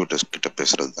டிஸ்ட்ரிபியூட்டர்ஸ் கிட்ட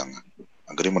பேசுறது தாங்க.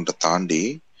 அக்ரிமெண்ட்டை தாண்டி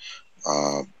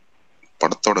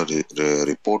படத்தோட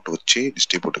ரிப்போர்ட் வச்சு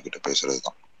டிஸ்ட்ரிபியூட்டர் கிட்ட பேசுறது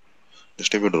தான்.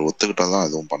 டிஸ்ட்ரிபியூட்டர் ஒத்துக்கிட்டா தான்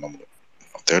அதுவும் பண்ண முடியும்.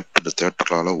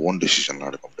 தேட்டரால ஓன் டிசிஷன்லாம்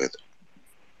எடுக்க முடியாது.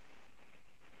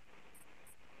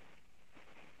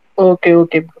 Okay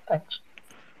okay bro, thanks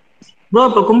bro.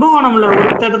 இப்போ கும்பகோணம்ல ஒரு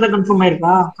தேட்டர் தான் கன்ஃபார்ம்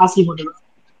ஆயிருக்கா? காசி மட்டும்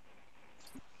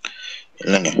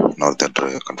இல்லைங்க, இன்னொரு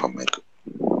தேட்டர் கன்ஃபார்ம் ஆயிருக்கு.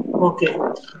 ஓகே.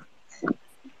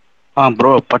 ப்ரோ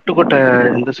பட்டுக்கோட்டை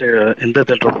எந்த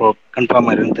தேட்டர் கன்ஃபார்ம்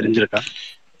ஆயிருக்குன்னு தெரிஞ்சிருக்கா?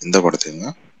 இந்த படத்துங்க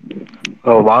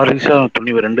வாரிசு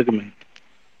துணிவு ரெண்டுக்குமே.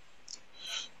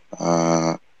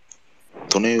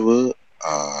 துணிவு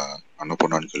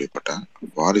அன்னபூர்ணான்னு கேள்விப்பட்டேன்.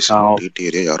 வாரிசு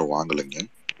டிடிஏரியா யாரும் வாங்கலைங்க.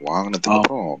 வாங்கினதுக்கு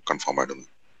அப்புறம் கன்ஃபார்ம் ஆயிடுங்க.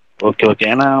 Okay okay.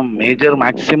 ஏன்னா மேஜர்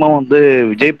மேக்சிமம் வந்து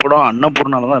விஜய் படம்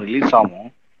அன்னபூர்ணால தான் ரிலீஸ் ஆகும்.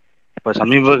 இப்போ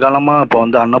சமீப காலமா இப்போ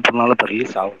வந்து அன்னபூர்ணால இப்போ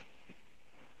ரிலீஸ் ஆகும்.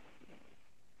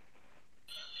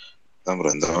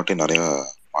 இந்த வாட்டி நிறைய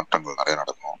மாற்றங்கள் நிறைய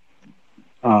நடக்கும்.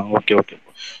 Okay okay.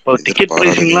 இப்போ டிக்கெட்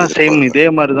பிரைசிங்லாம் சேம் இதே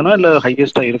மாதிரி தானா இல்லை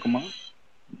ஹையஸ்டா இருக்குமா?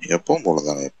 எப்பவும்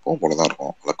போலதாங்க, எப்பவும் போலதான்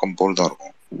இருக்கும், வழக்கம் போல் தான்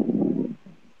இருக்கும்.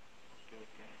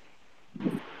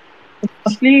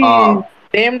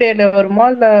 சேம் டேல வருமா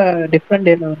இல்ல டிஃபரண்ட்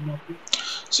டேல வருமா?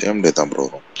 சேம் டே தான் ப்ரோ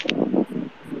வரும்.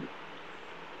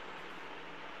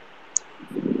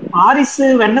 வாரிசு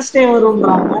வெட்னஸ்டே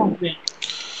வரும்ன்றாங்க.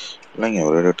 இல்லைங்க,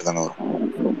 ஒரே டேட் தானே வரும்.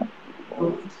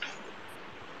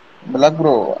 பிளாக்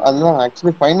ப்ரோ, அதுதான்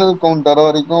ஆக்சுவலி ஃபைனல் கவுண்ட் வர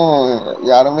வரைக்கும்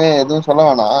யாருமே எதுவும் சொல்ல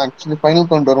வேணாம். ஆக்சுவலி ஃபைனல்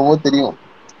கவுண்ட் வரும்போது தெரியும்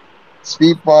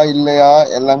ஸ்வீப்பா இல்லையா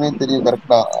எல்லாமே தெரியும்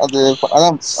கரெக்டா. அது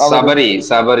அதான்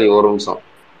சபரி ஒரு நிமிஷம்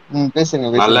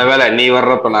பேசுங்க. நல்ல வேலை நீ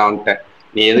வர்றப்ப நான் வந்துட்டேன்.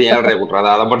 நீ எதுவும் 7:30 கூட்டுறாத,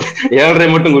 அதை மட்டும் 7:30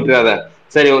 மட்டும் கூட்டுறாத.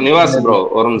 சரி நிவாஸ் ப்ரோ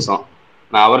ஒரு நிமிஷம்,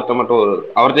 நான் அவர்கிட்ட மட்டும்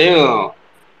அவர்கிட்டையும்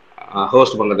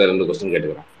ஹோஸ்ட் பண்றத 2 கொஸ்டின்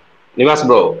கேட்டுக்கிறேன். நிவாஸ்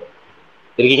ப்ரோ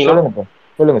இருக்கீங்களா?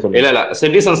 இல்ல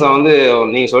சிட்டிசன்ஸ் வந்து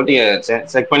நீங்க சொல்லிட்டீங்க,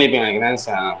 செக் பண்ணிப்பீங்க நினைக்கிறேன்.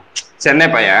 சென்னை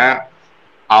பையன்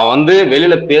அவன் வந்து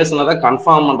வெளியில பேசுனதை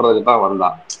கன்ஃபார்ம் பண்றதுக்கு தான்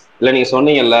வந்தான். இல்ல நீங்க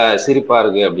சொன்னீங்கல்ல சிரிப்பா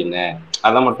இருக்கு அப்படின்னு,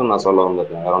 அதை மட்டும் நான் சொல்ல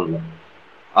வந்திருக்கேன், வேற ஒண்ணு.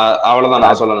 அவ்வளவுதான்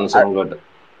நான் சொல்ல நினைச்சேன் உங்ககிட்ட.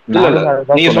 இல்ல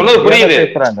நீங்க சொன்னது புரியுது.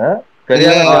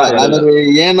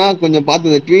 ஏன்னா கொஞ்சம்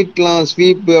பார்த்து ட்வீட்லாம்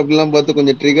ஸ்வீப் அப்படிலாம் பார்த்து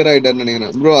கொஞ்சம் ட்ரிகர் ஆயிட்டாருன்னு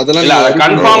நினைக்கிறேன் ப்ரோ. அதெல்லாம் இல்ல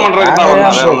கன்ஃபார்ம் பண்றதுக்கு தான்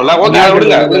வந்தான், வேற ஒண்ணும் இல்ல. ஓகே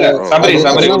விடுங்க சபரி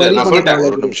நான் சொல்லிட்டேன்.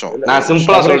 ஒரு நிமிஷம், நான்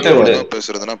சிம்பிளா சொல்லிட்டேன்.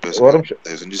 பேசுறதுன்னா பேசுங்க,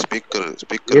 செஞ்சு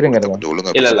ஸ்பீக்கர்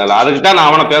ஒழுங்கா. இல்ல அதுக்கு தான் நான்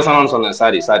அவனை பேசணும்னு சொன்னேன்.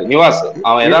 சாரி நிவாஸ்,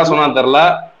 அவன் ஏதாவது சொன்னான்னு தெரியல.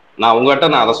 நான் உங்ககிட்ட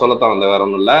நான் அதை சொல்லத்தான் வந்தேன், வேற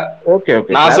ஒண்ணும் இல்ல.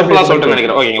 நான் சிம்பிளா சொல்லிட்டு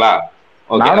நினைக்கிறேன். ஓகேங்களா?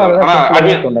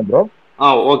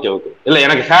 Okay okay. இல்ல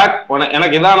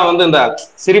எனக்கு இதான வந்து இந்த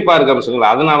சிரிப்பா இருக்கு அப்படின்னு சொல்லுங்க,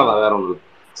 அதனாலதான், வேற ஒண்ணு.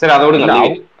 சரி அதை விடுங்க.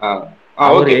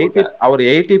 அவர்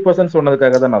 80%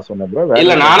 சொன்னதுக்காக தான் நான் சொன்னேன் ப்ரோ.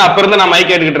 இல்ல நானும் அப்ப இருந்து நான் மைக்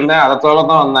கேட்டுக்கிட்டு இருந்தேன், அதை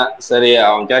சொல்லதான் வந்தேன். சரி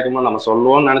அவன் கேட்கும்போது நம்ம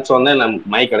சொல்லுவோம்னு நினைச்சு வந்தேன்,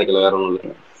 நம்ம மைக் கிடைக்கல, வேற ஒண்ணும்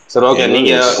இல்லை. சரி ஓகே,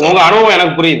 நீங்க உங்க அனுபவம்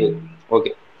எனக்கு புரியுது.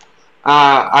 ஓகே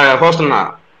ஹோஸ்டல்னா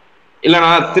இல்லைண்ணா,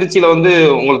 திருச்சியில வந்து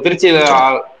உங்களுக்கு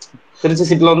திருச்சி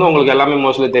சிட்டில வந்து உங்களுக்கு எல்லாமே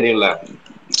மோஸ்ட்லி தெரியும்ல.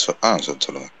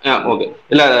 சொல்லுங்க. ஓகே.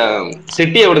 இல்ல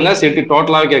சிட்டியை விடுங்க, சிட்டி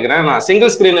டோட்டலாவே கேட்கிறேன். நான்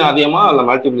சிங்கிள் ஸ்கிரீன் அதிகமா இல்ல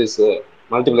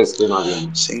மல்டிப்ளெக்ஸ் ஸ்கிரீன் அதிகமா?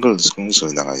 சிங்கிள்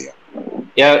ஸ்கிரீன் தான் அதிகம்.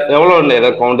 எவ்வளவு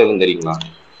ஏதாவது கவுண்ட் எதுவும் தெரியுங்களா?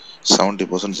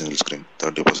 70% சிங்கிள் ஸ்கிரீன்,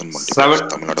 30%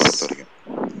 மல்டிப்ளெக்ஸ் தமிழ்நாடு பொறுத்த வரைக்கும்.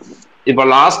 இப்போ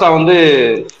லாஸ்டா வந்து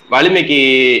வலிமைக்கு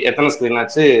எத்தனை ஸ்கிரீன்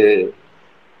ஆச்சு?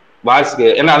 பாய்ஸ்க்கு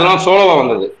ஏன்னா அதெல்லாம் சோலோவா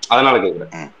வந்தது, அதனால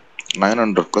கேக்குறேன்.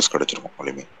 900+ கிடைச்சிருக்கும்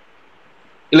வலிமை.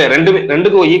 இல்ல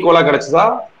ரெண்டுக்கும் ஈக்குவலா கிடைச்சதா?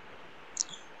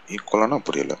 ஈக்குவலானா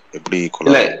புரியல, எப்படி இல்ல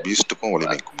ஈக்குவலா? பீஸ்ட்டுக்கும்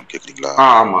வலிமைக்கும் கேக்குறீங்களா?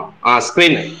 ஆமா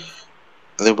ஸ்கிரீன்.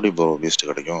 அது எப்படி ப்ரோ பீஸ்ட்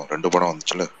கிடைக்கும்? 2 படம்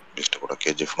வந்துச்சுல பீஸ்ட் கூட,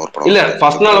 கேஜிஎஃப்னு ஒரு படம். இல்ல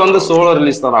ஃபர்ஸ்ட் நாள் வந்து சோலோ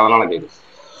ரிலீஸ் தான், அதனால கேக்குறேன்.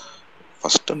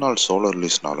 ஃபர்ஸ்ட் நாள் சோலோ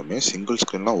ரிலீஸ்னாலுமே சிங்கிள்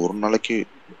ஸ்கிரீன்லாம் ஒரு நாளைக்கு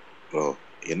ப்ரோ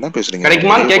என்ன பேசுறீங்க?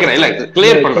 கிடைக்குமான்னு கேக்குறேன். இல்ல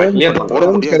கிளியர் பண்றேன். போட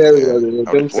முடியாது.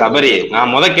 சபரி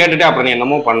நான் முத கேட்டுட்டு அப்புறம் நீ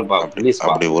என்னமோ பண்ணுப்பா ப்ளீஸ் பா.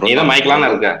 அப்படி ஒரு நீ தான் மைக்லான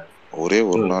இருக்க. ஒரே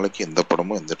ஒரு நாளைக்கு எந்த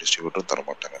படமும் எந்த டிஸ்ட்ரிபியூட்டரும் தர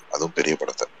மாட்டாங்க, அதுவும் பெரிய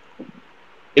படத்தை.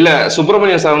 இல்ல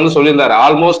சுப்பிரமணியம் சார் வந்து சொல்லியிருந்தாரு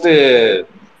ஆல்மோஸ்ட்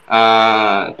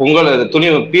பொங்கல்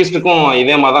துணிவு பீஸ்டுக்கும்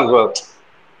இதே மாதிரிதான்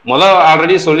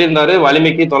ஆல்ரெடி சொல்லியிருந்தாரு.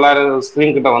 வலிமைக்கு 900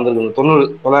 ஸ்கிரீன் கிட்ட வந்திருக்கு,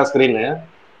 900 ஸ்கிரீனு.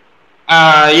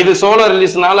 இது சோலோ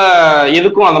ரிலீஸ்னால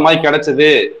இதுக்கும் அந்த மாதிரி கிடைச்சது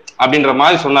அப்படின்ற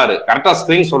மாதிரி சொன்னாரு. கரெக்டா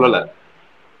ஸ்கிரீன் சொல்லல,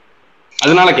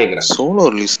 அதனால கேக்குறேன். சோலோ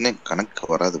ரிலீஸ்னே கணக்கு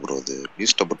வராது ப்ரோ. அது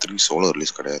பீஸ்ட பொறுத்தவரைக்கும் சோலோ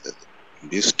ரிலீஸ் கிடையாது.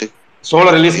 பீஸ்ட் சோலோ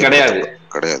ரிலீஸ் கிடையாது.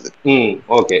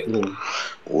 ஓகே.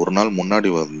 ஒரு நாள் முன்னாடி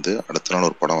வந்து அடுத்த நாள்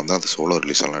ஒரு படம் வந்து அது சோலோ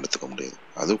ரிலீஸ் எல்லாம் எடுத்துக்க முடியாது.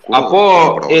 அது அப்போ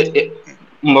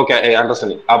ஓகே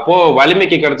அண்டர்ஸ்டாண்டிங். அப்போ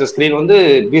வலிமைக்கு கிடைச்ச ஸ்கிரீன் வந்து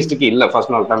பீஸ்டுக்கு இல்ல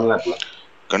ஃபர்ஸ்ட் நாள் தமிழ்நாட்டுல.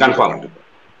 கன்ஃபார்ம்.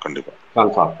 கண்டிப்பா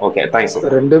கன்ஃபார்ம். Okay thanks.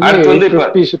 ரெண்டுமே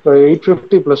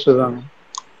 850+ தான்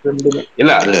ரெண்டுமே.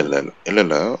 இல்ல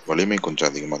வலிமை கொஞ்சம்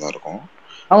அதிகமா தான் இருக்கும்.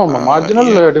 ஆமா மார்ஜினல்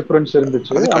டிஃபரன்ஸ்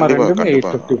இருந்துச்சு, ஆனா ரெண்டுமே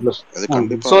 850+. அது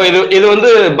கண்டிப்பா. சோ இது வந்து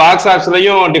பாக்ஸ்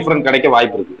ஆஃபீஸ்லயும் டிஃபரண்ட் கிடைக்க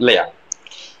வாய்ப்பு இருக்கு இல்லையா?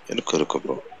 இருக்கு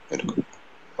ப்ரோ, இருக்கு.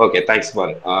 Okay thanks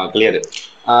for clear.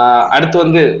 அடுத்து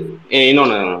வந்து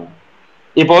இன்னொன்னு,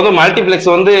 இப்போ வந்து மல்டிப்ளெக்ஸ்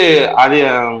வந்து அது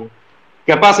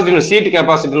கெப்பாசிட்டி சீட்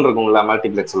கெப்பாசிட்டின்னு இருக்குங்களா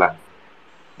மல்டிப்ளெக்ஸ்ல?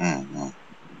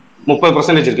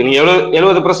 30% இருக்கு. நீங்க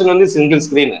 70% வந்து சிங்கிள்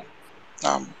ஸ்கிரீன்,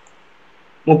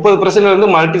 30% வந்து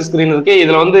மல்டி ஸ்கிரீன் இருக்கு.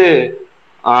 இதுல வந்து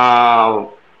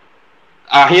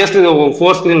ஹையஸ்ட்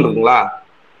 4 ஸ்கிரீன் இருக்குங்களா?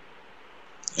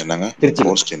 என்னங்க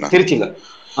திருச்சியில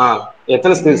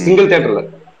எத்தனை ஸ்கிரீன் சிங்கிள் தியேட்டர்ல?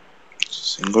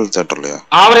 சிங்கிள் தியேட்டர்லயா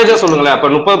ஆவரேஜா சொல்லுங்களேன். அப்ப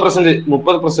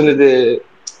 30%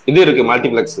 இது இருக்கு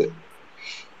மல்டிப்ளெக்ஸ்.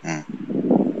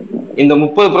 இந்த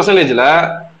 30%ல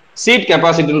சீட்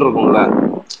கெப்பாசிட்டின்னு இருக்கும்ல,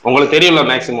 உங்களுக்கு தெரியும்ல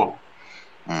மேக்சிமம்.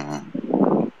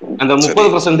 அந்த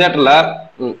 30% தியேட்டர்ல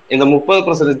இந்த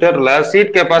 30% தியேட்டர்ல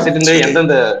சீட் கெப்பாசிட்டி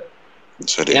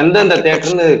எந்தெந்த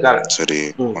தியேட்டர்னு சரி.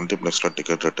 மல்டிப்ளெக்ஸ்ல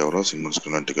டிக்கெட் ரேட் எவ்வளவு? சிங்கிள்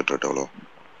ஸ்கிரீன்ல டிக்கெட் ரேட் எவ்வளவு?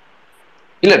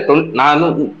 இல்ல நான்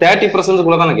 30%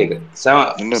 குள்ள தான் கேக்குறேன்.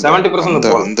 70%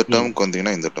 அந்த டேர்முக்கு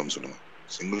வந்தீங்கன்னா இந்த டேர்ம் சொல்லுங்க.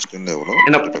 சிங்கிள் ஸ்கிரீன்ல எவ்வளவு,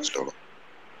 மல்டிப்ளெக்ஸ்ல எவ்வளவு?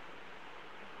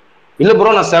 இல்ல ப்ரோ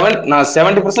நான்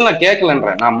 70% நான்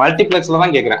கேட்கலன்றேன், நான் மல்டிப்ளெக்ஸ்ல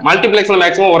தான் கேக்குறேன். மல்டிப்ளெக்ஸ்ல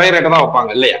மேக்ஸிமம் ஒரே ரேட்டை தான்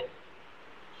வைப்பாங்க இல்லையா?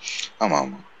 ஆமா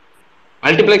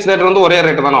மல்டிப்ளெக்ஸ் தியேட்டர் வந்து ஒரே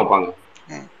ரேட்டை தானே வைப்பாங்க.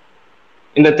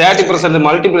 இந்த 30%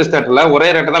 மல்டிப்ளெக்ஸ் தியேட்டர்ல ஒரே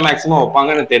ரேட்டை தான் மேக்ஸிமம்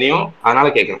வைப்பாங்கன்னு தெரியும், அதனால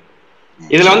கேட்கறேன்.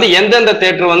 இதுல வந்து எந்தெந்த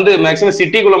தியேட்டர் வந்து மேக்ஸிமம்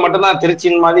சிட்டிக்குள்ள மட்டும் தான்,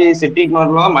 திருச்சியின் மாதிரி சிட்டிக்கு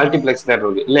மட்டும் தான் மல்டிப்ளெக்ஸ் தியேட்டர்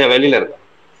இருக்கு இல்லையா? வெளியில இருக்கு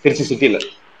திருச்சி சிட்டில,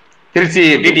 திருச்சி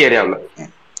டிடி ஏரியாவில்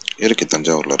இருக்கு,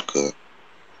 தஞ்சாவூர்ல இருக்கு.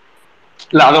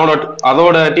 இல்ல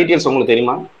அதோட டீடைல்ஸ் உங்களுக்கு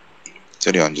தெரியுமா?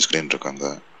 சரி 5 ஸ்கிரீன் இருக்காங்க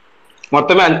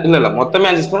மொத்தமே. மொத்தமே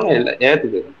 5 ஸ்கிரீன் இல்ல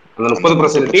ஏத்துக்கு. அந்த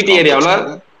 30% டிடி ஏரியாவுல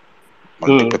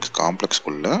மல்டிப்ளெக்ஸ் காம்ப்ளெக்ஸ்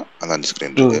குள்ள அந்த 5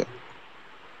 ஸ்கிரீன் இருக்கு.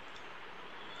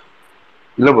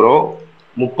 இல்ல ப்ரோ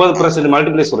 30%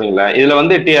 மல்டிப்ளெக்ஸ் சொல்றீங்களா? இதுல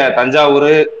வந்து தஞ்சாவூர்,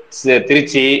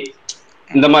 திருச்சி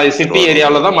இந்த மாதிரி சிட்டி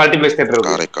ஏரியாவில தான் மல்டிப்ளெக்ஸ் தியேட்டர்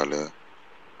இருக்கு. காரைக்கால்.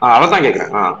 அதான்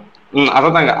கேக்குறேன்.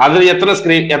 அதாங்க. அது எத்தனை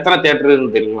ஸ்கிரீன் எத்தனை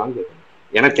தியேட்டர்னு தெரியுமான்னு கேக்குறேன்.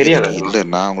 எனக்கு தெரியாது. இல்ல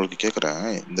நான் உங்களுக்கு கேக்குறேன்,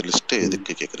 இந்த லிஸ்ட்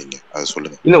எதுக்கு கேக்குறீங்க அதை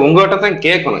சொல்லுங்க. இல்ல உங்ககிட்ட தான்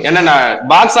கேட்கணும். ஏன்னா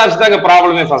பாக்ஸ் ஆஃபீஸ் தான்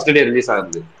ப்ராப்ளமே ஃபர்ஸ்ட் டே ரிலீஸ்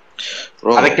ஆகுது.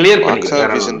 அத கிளியர் பண்ணி பாக்ஸ்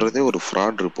ஆபீஸ்ன்றதே ஒரு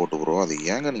ஃப்ராட் ரிப்போர்ட் ப்ரோ. அது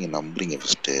ஏங்க நீங்க நம்புறீங்க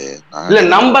ஃபர்ஸ்ட்? இல்ல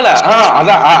நம்பல.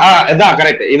 அதான்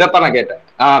கரெக்ட். இதத்தான் நான் கேட்டேன்.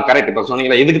 கரெக்ட். இப்ப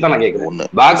சொன்னீங்களா, இதுக்கு தான் நான் கேக்குறேன்.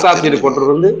 பாக்ஸ் ஆஃபீஸ்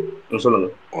ரிப்போர்ட் வந்து சொல்லுங்க.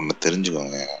 ஒன்னு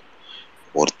தெரிஞ்சுக்கோங்க,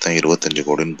 ஒருத்தன் 25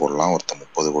 கோடின்னு போடலாம், ஒருத்தன்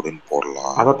 30 கோடின்னு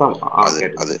போடலாம்.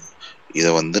 அது இத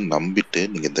வந்து நம்பிட்டு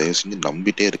நீங்க தயவு செஞ்சு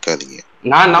நம்பிட்டே இருக்காதீங்க.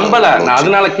 நான் நம்பல, நான்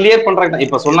அதனால கிளியர் பண்றேன்.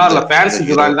 இப்ப சொன்னார்ல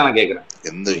ஃபேன்ஸுக்கு தான் நான் கேக்குறேன்.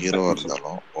 எந்த ஹீரோவா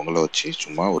இருந்தாலும் உங்களை வச்சு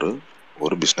சும்மா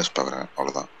ஒரு பிசினஸ் பாக்குறேன்,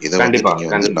 அவ்வளவுதான். இதை வந்து நீங்க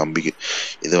வந்து நம்பிக்கை,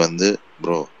 இதை வந்து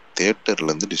ப்ரோ தியேட்டர்ல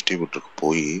இருந்து டிஸ்ட்ரிபியூட்டருக்கு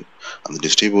போய் அந்த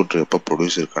டிஸ்ட்ரிபியூட்டர் எப்ப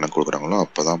ப்ரொடியூசர் கணக்கு கொடுக்குறாங்களோ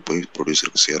அப்பதான் போய்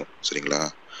ப்ரொடியூசருக்கு சேரும். சரிங்களா?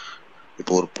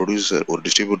 இப்போ ஒரு ப்ரொடியூசர் ஒரு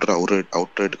டிஸ்ட்ரிபியூட்டர்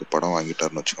அவுட் ரேட்டுக்கு படம்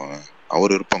வாங்கிட்டாருன்னு வச்சுக்கோங்க,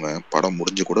 அவர் இருப்பாங்க படம்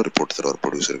முடிஞ்சு கூட ரிப்போர்ட் தருவார்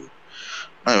ப்ரொடியூசருக்கு.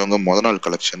 ஆனா இவங்க முதல் நாள்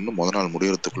கலெக்ஷன் முதல் நாள்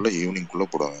முடியறதுக்குள்ள ஈவினிங்குள்ள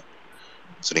போடுவாங்க.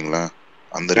 சரிங்களா?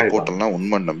 அந்த ரிப்போர்ட் எல்லாம்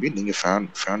உண்மை நம்பி நீங்க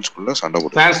ஃபேன்ஸ்குள்ள சண்டை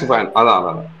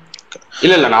போடுவீங்க.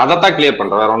 இல்ல நான் அதைத்தான் கிளியர்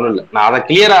பண்றேன், வேற ஒண்ணும் இல்ல. நான் அதை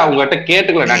கிளியரா உங்ககிட்ட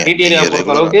கேட்டுக்கல. நான் டிடிஏரியா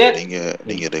பொறுத்த அளவுக்கு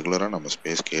நீங்க ரெகுலரா நம்ம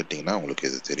ஸ்பேஸ் கேட்டீங்கன்னா உங்களுக்கு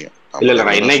இது தெரியும். இல்ல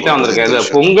நான் இன்னைக்கு தான்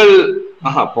வந்திருக்கேன். பொங்கல்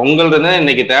பொங்கல்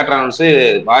இன்னைக்கு தேட்டர் அனௌன்ஸ்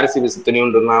வாரிசு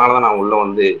துணிவுன்றதுனாலதான் நான் உள்ள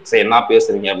வந்து சரி என்ன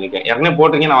பேசுறீங்க அப்படின்னு ஏற்கனவே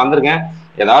போட்டிருக்கேன். நான் வந்திருக்கேன்,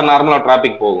 ஏதாவது நார்மலா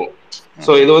டிராபிக் போகும்.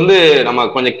 ஸோ இது வந்து நம்ம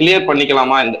கொஞ்சம் கிளியர்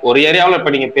பண்ணிக்கலாமா? இந்த ஒரு ஏரியாவில்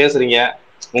இப்ப நீங்க பேசுறீங்க,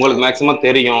 உங்களுக்கு மேக்சிமம்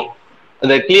தெரியும்,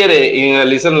 இந்த கிளியர் இங்க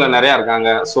லிசன்ல நிறைய இருக்காங்க.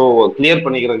 ஸோ கிளியர்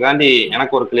பண்ணிக்கிறதுக்காண்டி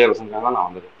எனக்கு ஒரு கிளியர் லிசன் தான் நான்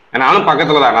வந்திருக்கேன். நானும்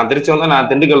பக்கத்துல தான், நான் திருச்சி வந்து நான்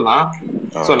திண்டுக்கல் தான்.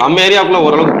 ஸோ நம்ம ஏரியாவுக்குள்ள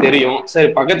ஓரளவுக்கு தெரியும். சரி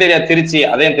பக்கத்து ஏரியா திருச்சி,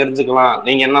 அதையும் தெரிஞ்சுக்கலாம்.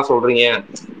 நீங்க என்ன சொல்றீங்க?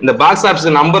 இந்த பாக்ஸ் ஆஃபீஸ்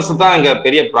நம்பர்ஸ் தான் இங்க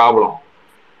பெரிய ப்ராப்ளம்.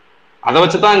 அதை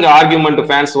வச்சுதான் இங்க ஆர்கியூமெண்ட்,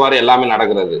 ஃபேன்ஸ் வார் எல்லாமே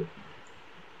நடக்கிறது.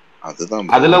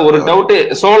 அதுல ஒரு டவுட்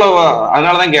சோலோ,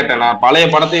 அதனாலதான் கேட்டேன். நான் பழைய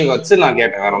படத்தையும் வச்சு நான்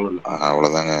கேட்டேன், வேற ஒண்ணும் இல்லை.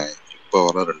 அவ்வளவுதாங்க. இப்ப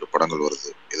வர 2 படங்கள் வருது,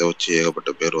 இதை வச்சு ஏகப்பட்ட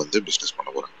பேர் வந்து பிசினஸ் பண்ண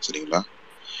போறாங்க. சரிங்களா?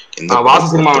 இந்த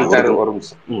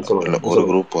ஒரு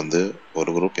குரூப் வந்து ஒரு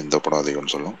குரூப் இந்த படம்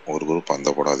அதிகம்னு சொல்லும், ஒரு குரூப் அந்த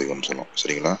படம் அதிகம்னு சொல்லும்.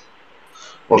 சரிங்களா?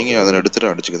 நீங்க அதை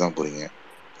எடுத்துட்டு அடிச்சுக்கதான் போறீங்க.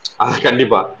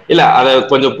 கண்டிப்பா இல்ல, அத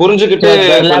கொஞ்சம் புரிஞ்சுக்கிட்டு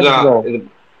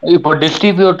இப்போ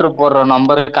டிஸ்ட்ரிபியூட்டர் போடுற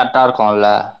நம்பர் கரெக்டா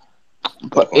இருக்கும்ல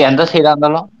எந்த சைடா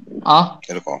இருந்தாலும்?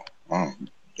 இருக்கும்.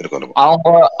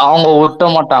 அவங்க ஒட்ட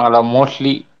மாட்டாங்கல்ல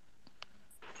மோஸ்ட்லி?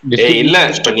 இல்ல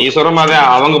இப்ப நீ சொல்ற மாதிரி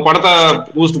அவங்க படத்தை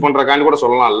பூஸ்ட் பண்றக்காண்டி கூட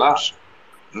சொல்லலாம்ல.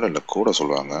 இல்ல கூட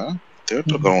சொல்லுவாங்க,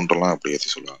 தியேட்டர் கவுண்டர்லாம் அப்படி ஏத்தி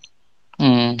சொல்லுவாங்க.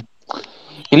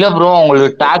 இல்ல ப்ரோ, உங்களுக்கு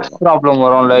டாக்ஸ் ப்ராப்ளம்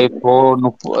வரும்ல. இப்போ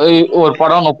ஒரு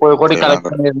படம் 30 கோடி கலெக்ட்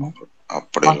பண்ணிருந்தோம்.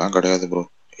 அப்படியெல்லாம் கிடையாது ப்ரோ,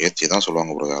 ஏத்தி தான்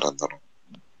சொல்லுவாங்க ப்ரோ யாரா இருந்தாலும்.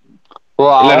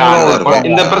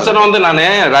 இந்த பிரச்சனை வந்து நானு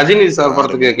ரஜினி சார்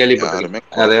படத்துக்கு கேள்விப்பட்டிருக்கேன்.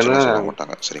 சொல்ல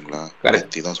மாட்டாங்க. சரிங்களா?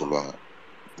 ஏத்தி தான் சொல்லுவாங்க.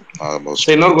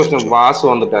 இன்னொரு கொஸ்டின், வாசு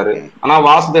வந்துட்டாரு. ஆனா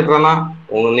வாசு தேட்டர்னா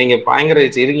நீங்க பயங்கர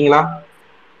இருக்கீங்களா?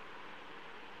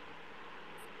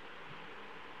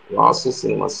 வாசு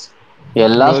சினிமாஸ்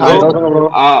எல்லாம்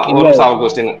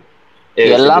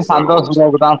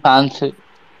சந்தோஷம் தான் ஃபேன்ஸ்.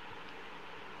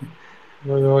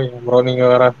 நீங்க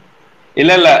வேற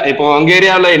இல்ல இப்போ உங்க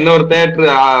ஏரியால இன்னொரு தியேட்டர்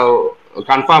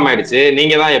கன்ஃபார்ம் ஆயிடுச்சு,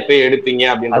 நீங்க தான் எப்பயும் எடுப்பீங்க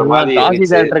அப்படின்ற மாதிரி. காசி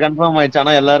தியேட்டர் கன்ஃபார்ம் ஆயிடுச்சு,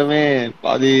 ஆனா எல்லாருமே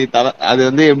பாதி அது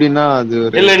வந்து எப்படின்னா அது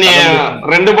இல்ல நீ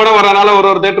 2 படம் வரனால ஒரு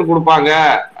தியேட்டர் கொடுப்பாங்க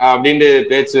அப்படின்ட்டு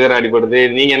பேச்சு வேற அடிபடுது.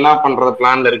 நீங்க என்ன பண்றது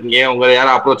பிளான்ல இருக்கீங்க? உங்க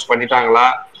யாரும் அப்ரோச் பண்ணிட்டாங்களா?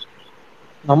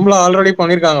 நம்மள ஆல்ரெடி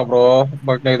பண்ணிருக்காங்க ப்ரோ,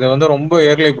 பட் இது வந்து ரொம்ப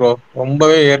ஏர்லி ப்ரோ,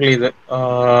 ரொம்பவே ஏர்லி. இது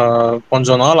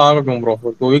கொஞ்சம் நாள் ஆகட்டும் ப்ரோ,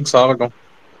 ஒரு 2 வீக்ஸ் ஆகட்டும்.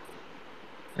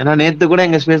 ஏன்னா நேத்து கூட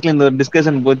எங்க ஸ்பேஸ்ல இந்த ஒரு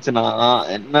டிஸ்கஷன் போச்சுன்னா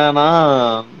என்னன்னா,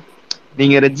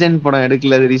 நீங்க ரெஜென்ட் படம்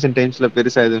எடுக்கல ரீசென்ட் டைம்ஸ்ல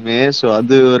பெருசா எதுவுமே, சோ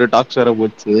அது ஒரு டாக்ஸ் வர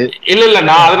போச்சு. இல்ல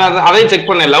நான் அதனால அதையும் செக்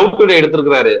பண்ணேன், லவ் டுடே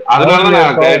எடுத்துருக்காரு, அதனால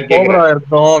நான்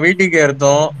எடுத்தோம், வீட்டுக்கு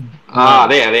எடுத்தோம்.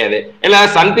 அதே இல்ல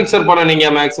சன் பிக்சர் படம் நீங்க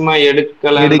மேக்ஸிமம்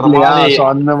எடுக்கலையா, சோ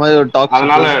அந்த மாதிரி ஒரு டாக்ஸ்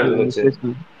அதனால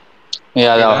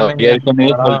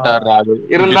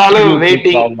இருந்தாலும்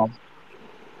waiting,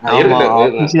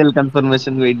 official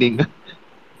confirmation waiting.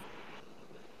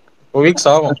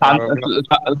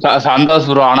 Santhosh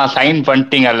bro, ஆனா சைன்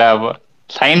பண்ணிட்டீங்கல்ல,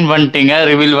 சைன் பண்ணிட்டீங்க,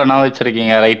 ரிவீல் பண்ண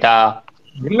வச்சிருக்கீங்க ரைட்டா?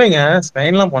 இல்லைங்க,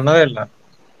 சைன்லாம் பண்ணவே இல்லை.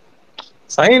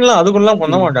 சைன்லாம் அதுக்குள்ளலாம்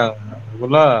பண்ண மாட்டாங்க,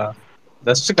 அதுக்குள்ள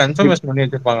ஜஸ்ட் கன்ஃபர்மேஷன் பண்ணி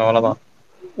வச்சிருப்பாங்க, அவ்வளவுதான்.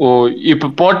 ஓ,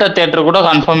 இப்ப போட்ட தியேட்டர் கூட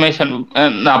கன்ஃபர்மேஷன்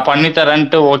நான் பண்ணி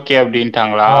தரேன்ட்டு ஓகே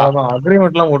அப்படின்ட்டாங்களா? அவ்வளவுதான்,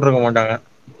 அக்ரிமெண்ட்லாம் போட்டுருக்க மாட்டாங்க.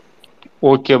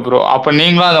 ஓகே ப்ரோ, அப்ப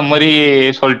நீங்களும் அந்த மாதிரி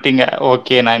சொல்லிட்டீங்க,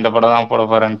 ஓகே நான் இந்த படம் தான் போட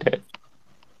போறேன்ட்டு.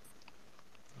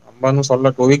 நம்ம சொல்ல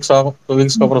 2 வீக்ஸ் ஆகும், 2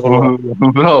 வீக்ஸ்க்கு அப்புறம்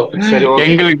சொல்லுவோம் ப்ரோ. சரி,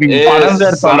 எங்களுக்கு படம்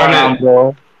பேர் சொல்லலாம் ப்ரோ.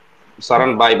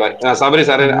 சரண் பாய் சபரி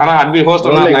சார், ஆனா அட்வி ஹோஸ்ட்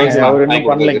அவர் என்ன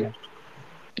பண்ணலங்க,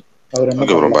 அவர் என்ன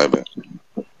ப்ரோ பாய் பாய்.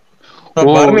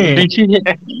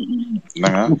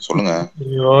 என்னங்க சொல்லுங்க.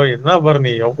 ஐயோ என்ன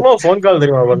பரணி, எவ்வளவு போன் கால்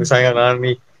தெரியுமா பரணி சாயங்காலம்?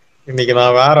 இன்னைக்கு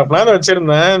நான் வேற பிளான்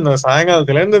வச்சிருந்தேன், இந்த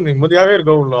சாயங்காலத்துல இருந்து நிம்மதியாவே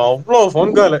இருக்க உள்ள அவ்வளவு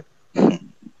போன் கால்.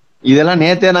 இதெல்லாம்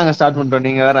நேத்தே நாங்க ஸ்டார்ட் பண்றோம்,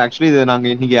 நீங்க வேற. ஆக்சுவலி இது நாங்க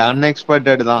இன்னைக்கு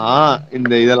அன்எக்ஸ்பெக்டட் தான்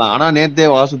இந்த இதெல்லாம், ஆனா நேத்தே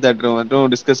வாசு தேட்டர் மட்டும்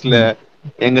டிஸ்கஸ்ல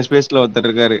எங்க ஸ்பேஸ்ல ஒருத்தர்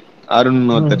இருக்காரு,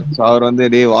 அருண் ஒருத்தர். அவர் வந்து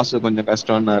டேய் வாசு கொஞ்சம்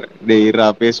கஷ்டம்னாரு. டேய் இருடா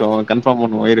பேசுவோம், கன்ஃபார்ம்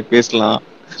பண்ணுவோம், பேசலாம்.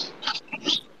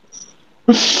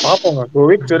 பாப்போங்க, 2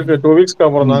 வீக்ஸ் இருக்கு, 2 வீக்ஸ்க்கு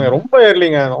அப்புறம் தாங்க. ரொம்ப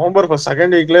ஏர்லிங்க, நவம்பர்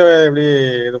 2nd வீக்ல எப்படி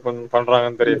இது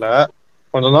பண்றாங்கன்னு தெரியல,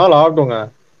 கொஞ்ச நாள் ஆகட்டுங்க.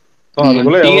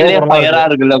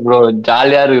 இருக்குல்ல ப்ரோ,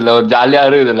 ஜாலியா இருக்குல்ல, ஒரு ஜாலியா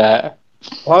இருக்குதுல்ல,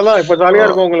 அவ்வளவுதான். இப்ப ஜாலியா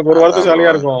இருக்கும், உங்களுக்கு ஒரு வாரத்துக்கு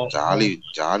ஜாலியா இருக்கும்.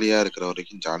 ஜாலியா இருக்கிற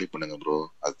வரைக்கும் ஜாலி பண்ணுங்க ப்ரோ,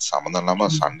 அது சம்மந்தம் இல்லாம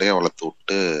சண்டையை வளர்த்து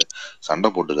விட்டு சண்டை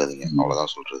போட்டுக்காதீங்க,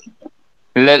 அவ்வளவுதான் சொல்றது.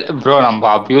 இல்ல ப்ரோ, நம்ம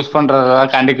அபியூஸ் பண்றதெல்லாம்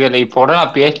கண்டிப்பா இல்லை. இப்போ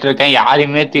நான் பேசிட்டு இருக்கேன்,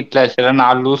 யாருமே திட்டல. சில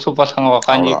 4 லூசு பசங்க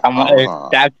உட்காந்து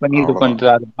டேக் பண்ணி இது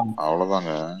பண்றாங்க,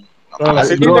 அவ்வளவுதாங்க.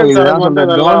 சிட்டி ப்ரோ டைம்ஸ் இதுதான் வந்து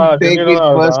சொல்றேன், நல்லா டோன்ட் டேக் ஜென்யூனா இட்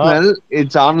இருக்கும். பர்சனல்,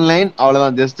 இட்ஸ் ஆன்லைன்,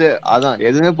 அவ்வளவுதான். ஜஸ்ட் அதான்,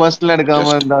 எதுவுமே பர்சனல் எடுக்காம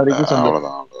ஜஸ்ட் இருந்த வரைக்கும் சொன்னேன்.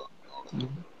 அவ்வளவுதான்.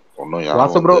 ஒன்றும் யாரும்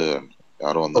வாசு ப்ரோ,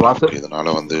 யாரும் வந்து வாசு நமக்கு இதனால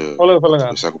சொல்லுங்க.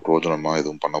 பெருசாக பிரயோஜனமா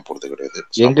எதுவும் பண்ண போறது கிடையாது.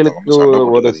 எங்களுக்கு சண்டை ஒரு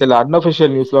போட்டுக்காதீங்க. சில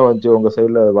அன்அபிஷியல் நியூஸ்லாம் வந்துச்சு உங்க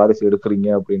சைடுல வாரிசு எடுக்கிறீங்க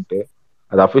அப்படின்ட்டு.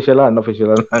 அது அபிஷியலா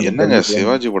அன்அபிஷியலா என்னங்க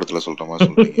சிவாஜி படத்துல சொல்ற மாதிரி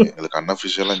சொல்றீங்க? எங்களுக்கு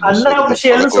அன்அபிஷியலா நியூஸ் வருது, பல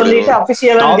அன்அபிஷியல்னு கோடி சொல்லிட்டு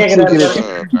அபிஷியலான்னு டாப் கேக்குறாரு. சீக்ரெட்.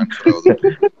 ட்ரான்ஸ்ஃபர் ஆகுது.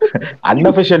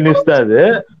 அன்அபிஷியல் நியூஸ் தான் அது.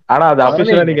 ஆனா அது பரணி,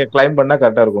 அபிஷியலா நீங்க கிளைம் பண்ணா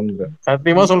கரெக்டா இருக்கும்.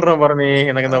 சத்தியமா சொல்றேன் பரணி,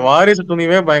 எனக்கு இந்த வாரிசு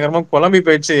துணிவே பயங்கரமா குழம்பி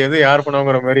போயிடுச்சு. எது யார்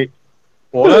பண்ணுங்கிற மாதிரி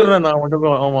உளர்றேன் நான்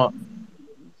மட்டும். ஆமா,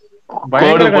 கோடு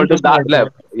பயங்கர போட்டு கன்ஃபியூஷன் இல்ல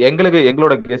ஆயிடுச்சு.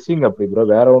 எங்களோட கெஸ்ஸிங் அப்படி ப்ரோ,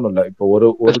 வேற ஒண்ணும் இல்ல. இப்போ ஒரு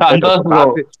தேட்டர் சந்தோஷ் ப்ரோ.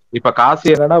 இப்ப காசி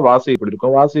என்னன்னா வாசி இப்படி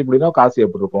இருக்கும், வாசி இப்படின்னா காசி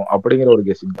எப்படி இருக்கும் அப்படிங்கிற ஒரு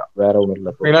கெஸ்ஸிங் தான், வேற ஒண்ணும் இல்ல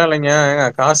ப்ரோ. அப்படிலாம் இல்லைங்க. ஏங்க,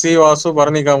 காசி வாசு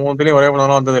பரணிக்கா மூணுலயும் ஒரே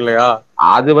படம் வந்தது இல்லையா?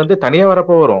 அது தனியா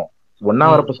வரப்ப வரும், ஒன்னா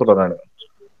வரப்ப சொல்றேன் நானு.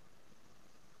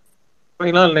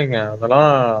 அப்படிலாம் இல்லைங்க, அதெல்லாம்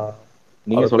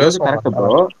நீங்க அவர் சொல்றது பேசுவாங்க. Correct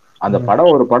bro. அந்த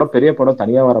படம் ஒரு படம் பெரிய படம்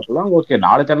தனியா வரப்பெல்லாம் ஓகே,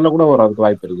 4 தேட்டர்ல கூட வரதுக்கு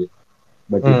வாய்ப்பு இருக்கு.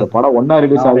 பட் இப்ப படம் ஒன்னா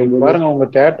ரிலீஸ் ஆகும்போது பாருங்க, உங்க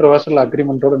தியேட்டர் வாசல்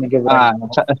அக்ரிமெண்டோட நிக்க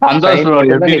சந்தோஷ் ப்ரோ,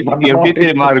 எப்படி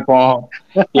தெரியுமா இருக்கும்?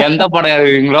 எந்த படம்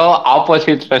எழுதுறீங்களோ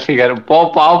ஆப்போசிட் ரசிகர் போ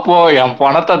பாப்போ, என்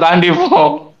பணத்தை தாண்டி போ.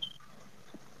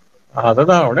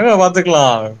 அதுதான் அப்படியே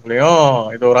பாத்துக்கலாம். இப்படியும்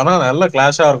இது ஒரு நல்ல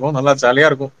கிளாஷா இருக்கும், நல்லா ஜாலியா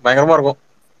இருக்கும், பயங்கரமா இருக்கும்.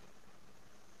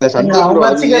 சந்தோஷ் ப்ரோ,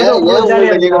 அது ஏன் உங்களுக்கு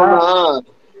நினைக்கிறோம்னா,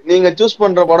 நீங்க சூஸ்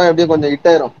பண்ற படம் எப்படியும் கொஞ்சம் ஹிட்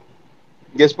ஆயிரும்,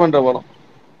 கெஸ் பண்ற படம்.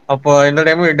 அப்போ இந்த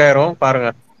டைமும் ஹிட் ஆயிரும் பாருங்க.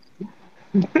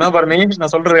 என்ன பரணி,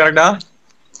 நான் சொல்றது கரெக்டா?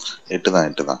 எட்டு தான்.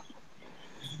 நீங்க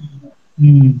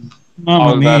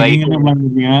என்ன பிளான்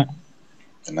இருக்கீங்க?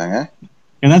 என்னங்க,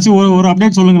 ஏதாச்சும் ஒரு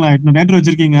அப்டேட் சொல்லுங்களேன். இத்தனை தேட்டர்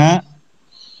வச்சிருக்கீங்க,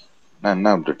 நான்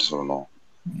என்ன அப்டேட் சொல்லணும்?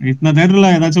 இத்தனை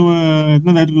தேட்டர்ல ஏதாச்சும்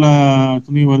எத்தனை தேட்டர்ல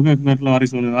துணி வருது, எத்தனை தேட்டர்ல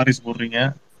வாரிசு போடுறீங்க?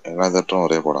 எல்லா தேட்டரும்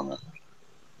ஒரே படங்க.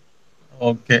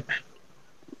 ஓகே,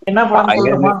 என்ன படம்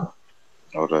சொல்றோமா?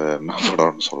 என்ன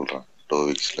படம்னு சொல்றேன், 2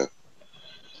 வீக்ஸ்ல.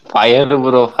 Fire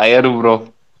bro.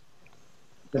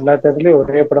 எல்லா தேட்டர்லயும்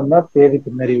ஒரே படம் தான், தேதி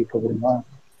பின்னறிவிக்கப்படுமா?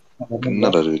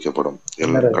 பின்னர் அறிவிக்கப்படும்.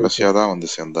 கடைசியா தான்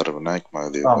சேர்ந்தார் விநாயக்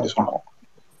மகாதேவ் மாதிரி சொன்னோம்.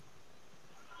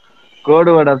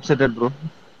 கோடு வேர்ட் அப்செட்டட் ப்ரோ.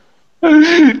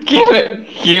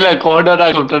 கீழே கோடோட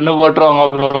சொல்லிட்டு போட்டுருவாங்க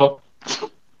ப்ரோ.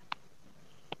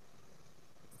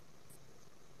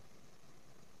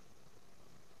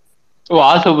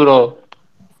 வாசு ப்ரோ,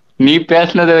 நீ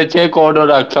பேசுனதை வச்சே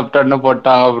கோடோட அக்செப்டட்னு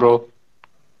போட்டாங்க ப்ரோ.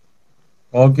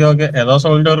 ஓகே, ஏதோ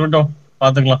சொல்லிட்டு வரட்டும்,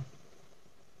 பாத்துக்கலாம்.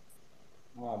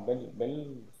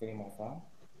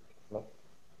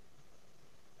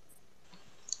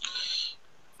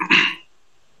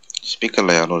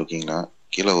 ஸ்பீக்கர்ல யாரும் இருக்கீங்களா?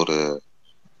 கீழே ஒரு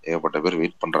ஏகப்பட்ட பேர்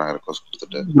வெயிட் பண்றாங்க ரெக்வஸ்ட்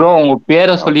கொடுத்துட்டு. ப்ரோ உங்க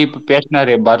பேரை சொல்லி இப்ப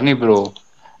பேசினாரு பர்னி ப்ரோ.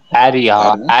 ஹாரி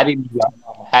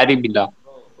பில்லா.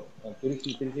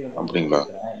 அப்படிங்களா?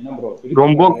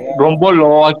 ரொம்ப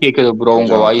லோவா கேக்குது ப்ரோ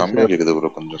உங்க வாய்ஸ். கம்மியா கேக்குது ப்ரோ,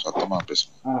 கொஞ்சம் சத்தமா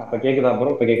பேசுங்க. இப்ப கேக்குதா ப்ரோ?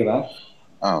 இப்ப கேக்குதா?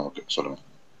 ஓகே, சொல்லுங்க.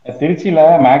 திருச்சியில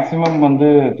மேக்சிமம்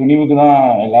துணிவுக்கு தான்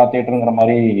எல்லா தியேட்டருங்கிற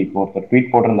மாதிரி இப்போ ஒருத்தர்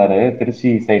ட்வீட் போட்டிருந்தாரு. திருச்சி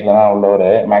சைட்ல தான் உள்ளவர்.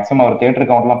 மேக்சிமம் அவர் தியேட்டர்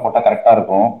கவுண்ட்லாம் போட்டா கரெக்டா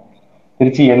இருக்கும்.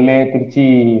 திருச்சி எல்ஏ, திருச்சி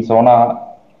சோனா,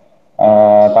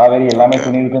 காவேரி எல்லாமே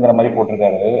துணிவுக்குங்கிற மாதிரி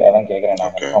போட்டிருக்காரு. அதான் கேக்குறேன்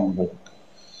நான்.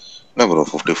 இல்ல ப்ரோ,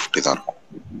 50-50 தான் இருக்கும்.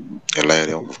 எல்லா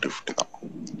ஏரியாவும் 50-50 தான்.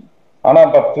 ஆனா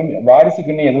இப்ப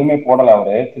வாரிசுக்கு இன்னும் எதுவுமே போடல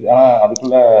அவரு. ஆனா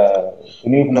அதுக்குள்ள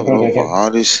துணிவுக்கு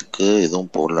வாரிசுக்கு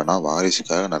எதுவும் போடலன்னா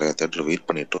வாரிசுக்காக நிறைய தேட்டர் வெயிட்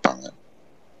பண்ணிட்டு இருப்பாங்க.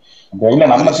 இல்ல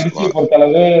நம்ம திருச்சியை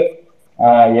பொறுத்தளவு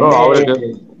அவருக்கு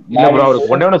இல்ல ப்ரோ,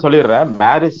 அவருக்கு ஒண்ணே ஒண்ணு சொல்லிடுறேன்.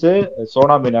 மேரிஸ்,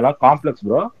 சோனா மீனெல்லாம் காம்ப்ளெக்ஸ்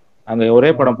ப்ரோ. அங்க ஒரே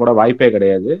படம் போட வாய்ப்பே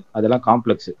கிடையாது. அதெல்லாம்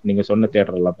காம்ப்ளெக்ஸ், நீங்க சொன்ன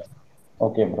தியேட்டர் எல்லாமே.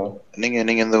 Okay bro. நீங்க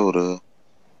எந்த ஊரு?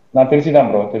 நான் திருச்சி தான்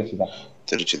ப்ரோ.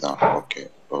 திருச்சி தான். ஓகே.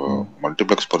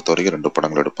 மல்டிபிளெக்ஸ் பொறுத்த வரைக்கும் 2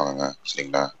 படங்கள் எடுப்பாங்க,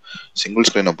 சரிங்களா? சிங்கிள்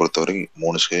ஸ்கிரீனை பொறுத்த வரைக்கும்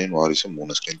 3 ஸ்கிரீன் வாரிசு,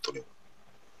 3 ஸ்கிரீன் துணிவு.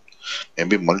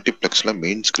 மேபி மல்டிபிளெக்ஸ்ல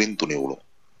மெயின் ஸ்கிரீன் துணிவு.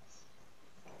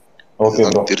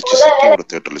 Trichy சிட்டியோட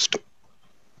theatre list.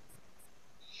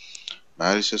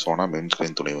 Mary's, Sona main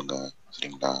screen துணிவுங்க,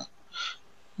 சரிங்களா?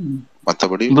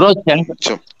 மத்தபடி ப்ரோ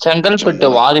செங்கல்பட்டு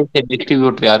வாரிசு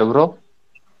டிஸ்ட்ரிபியூட்டர் யாரு ப்ரோ?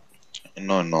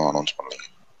 இன்னும் அனௌன்ஸ் பண்ணல.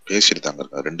 பேசிட்டு தாங்க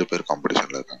இருக்காங்க, 2 பேர்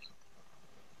காம்படிஷன்ல இருக்காங்க.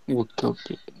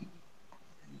 ஓகே.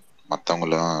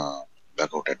 மத்தவங்கலாம்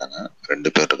பேக் அவுட் ஆயிட்டாங்க. 2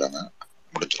 பேர் இருக்காங்க.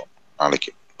 முடிஞ்சிடும்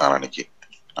நாளைக்கே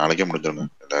முடிஞ்சிருங்க.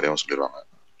 எல்லாரையும் சொல்லிடுவாங்க.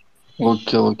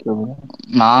 ஓகே.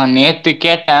 நான் நேத்து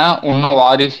கேட்டேன், இன்னும்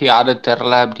வாரிசு யாரு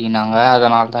தெரியல அப்படின்னாங்க.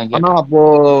 அதனால தான் கேட்டேன். அப்போ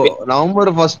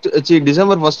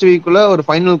டிசம்பர் ஃபர்ஸ்ட் வீக்குள்ள ஒரு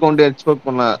ஃபைனல் கவுண்ட் எக்ஸ்பெக்ட்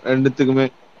பண்ணேன் 2த்துக்குமே.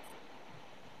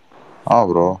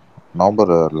 ப்ரோ,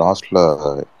 நவம்பர் லாஸ்ட்ல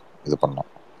இது பண்ணோம்.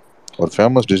 ஒரு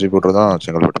ஃபேமஸ் டிஸ்ட்ரிபியூட்டர் தான்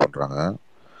செங்கல்பட்டு பண்றாங்க.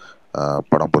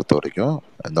 படம் பொறுத்த வரைக்கும்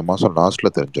இந்த மாசம் லாஸ்ட்ல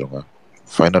தெரிஞ்சிருங்க.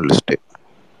 Final list.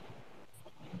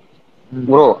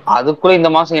 ப்ரோ அதுக்குள்ள இந்த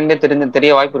மாசம் எண்டே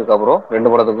தெரிய வாய்ப்பு இருக்கா ப்ரோ?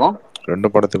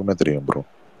 ரெண்டு படத்துக்குமே தெரியும் ப்ரோ.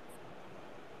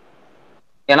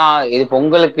 ஏன்னா இது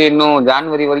பொங்கலுக்கு இன்னும்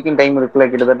ஜான்வரி வரைக்கும் டைம் இருக்குல்ல,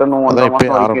 கிட்டத்தட்ட இன்னும் 1.5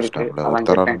 மாசம் வரைக்கும் இருக்கு.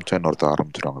 ஒருத்தர் ஆரம்பிச்சா இன்னொருத்தர்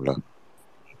ஆரம்பிச்சிருவாங்கல்ல.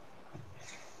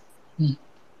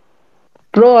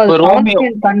 ப்ரோ அது 7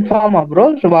 ஸ்கிரீன் கன்ஃபார்மா ப்ரோ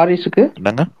வாரிசுக்கு?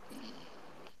 என்னங்க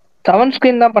 7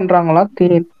 ஸ்கிரீன் தான் பண்றாங்களா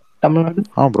தமிழ்நாடு?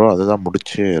 ப்ரோ அதுதான்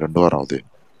முடிச்சு 2 வாரம் ஆகுது.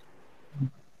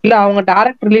 இல்ல அவங்க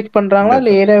டைரக்ட் ரிலீஸ் பண்றாங்களா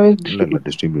இல்ல ஏரியாவே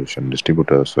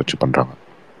டிஸ்ட்ரிபியூட்டர்ஸ் வச்சு பண்றாங்க.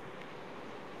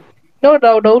 No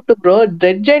doubt bro.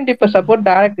 Red giant இப்ப சப்போர்ட்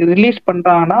டைரக்ட் ரிலீஸ்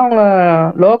பண்றாங்கன்னா அவங்க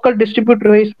லோக்கல்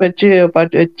டிஸ்ட்ரிபியூட்டர் வைஸ்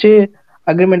வச்சு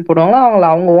அக்ரிமெண்ட் போடுவாங்களா,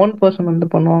 அவங்க ஓன் பர்சன் வந்து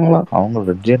பண்ணுவாங்களா? அவங்க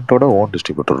ரெட் ஜெயண்டோட ஓன்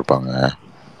டிஸ்ட்ரிபியூட்டர் இருப்பாங்க,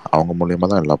 அவங்க மூலியமா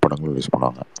தான் எல்லா படங்களும் ரிலீஸ்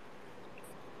பண்ணுவாங்க.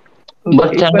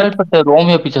 பட் செங்கல்பட்டு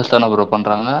ரோமியோ பிக்சர்ஸ் தானே ப்ரோ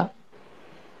பண்றாங்க?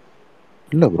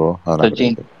 இல்ல ப்ரோ அதெல்லாம்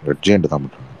கிடையாது, ரெட் ஜெயண்ட் தான்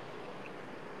பண்றாங்க.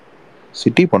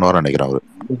 சிட்டி பண்ணுவார் நினைக்கிறேன் அவரு.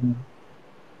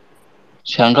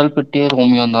 செங்கல்பட்டே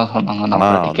ரோமியோ தான் சொன்னாங்க. ஆனா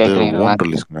வந்து ஓன்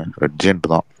ரிலீஸ்ங்க, ரெட் ஜெயண்ட்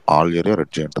தான், ஆல் ஏரியா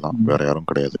ரெட் ஜெயண்ட் தான், வேற யாரும்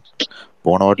கிடையாது.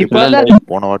 போன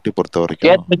வாட்டி பொறுத்த வரைக்கும்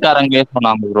தியேட்டர்காரங்களே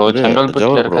சொன்னாங்க ப்ரோ,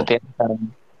 செங்கல்பட்டுல இருக்க தியேட்டர்காரங்க.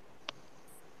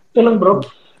 சொல்லுங்க ப்ரோ.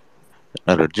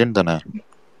 ரெட் ஜெயண்ட் தானே?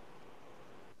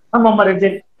 ஆமா red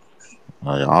giant,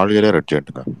 all area red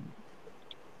ஜெயண்ட்ங்க.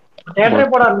 தியேட்டரே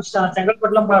போட ஆரம்பிச்சிட்டாங்க,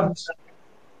 செங்கல்பட்டுலாம் போட ஆரம்பிச்சிட்டாங்க.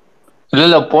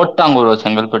 இல்ல போட்டாங்க ப்ரோ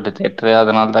செங்கல்பட்டு தியேட்டர்,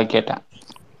 அதனால தான் கேட்டேன்.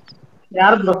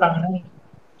 யாரு போட்டாங்க?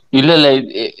 இல்ல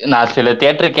நான் சில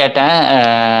தியேட்டர் கேட்டேன்,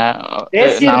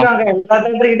 பேசியிருக்காங்க, எல்லா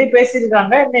தியேட்டர்கிட்டயும்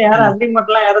பேசியிருக்காங்க. இன்னும் யாரும்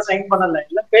அக்ரிமெண்ட்லாம் யாரும் சைன் பண்ணல,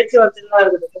 இல்ல பேச்சுவார்த்தை தான்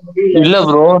இருக்குது. இல்ல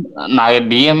ப்ரோ நான்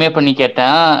டிஎம்ஏ பண்ணி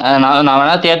கேட்டேன். நான்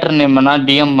வேணா தியேட்டர் நேம் வேணா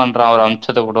டிஎம் பண்றேன், அவர்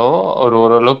அனுப்பிச்சதை கூட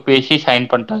ஓரளவுக்கு பேசி சைன்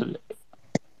பண்ணிட்டாரு.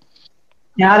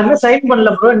 யாருமே சைன்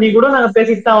பண்ணல ப்ரோ, நீ கூட நாங்க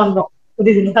பேசிட்டு தான் வந்தோம்,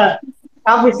 புரியுதுங்களா?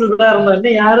 ஆபீஸ்ல தான் இருந்தோம்,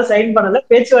 இன்னும் யாரும் சைன் பண்ணல,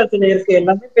 பேச்சுவார்த்தையில இருக்கு,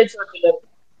 எல்லாமே பேச்சுவார்த்தையில இருக்கு.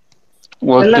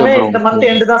 எல்லாமே இந்த மந்த்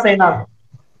எண்டு தான் சைன் ஆகும்,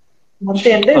 மந்த்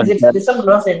எண்டு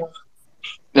டிசம்பர் தான் சைன் ஆகும்.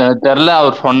 தெரியல,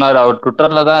 அவர் சொன்னாரு, அவர்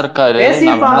ட்விட்டர்ல தான் இருக்காரு.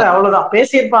 பேசியிருப்பாங்க, அவ்வளவுதான்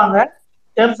பேசியிருப்பாங்க,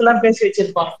 டேர்ம்ஸ் எல்லாம் பேசி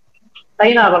வச்சிருப்பாங்க,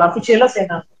 சைன் ஆகல, அபிஷியலா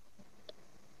சைன் ஆகும்.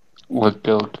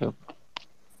 ஓகே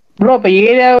ப்ரோ இப்ப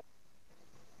ஏரியா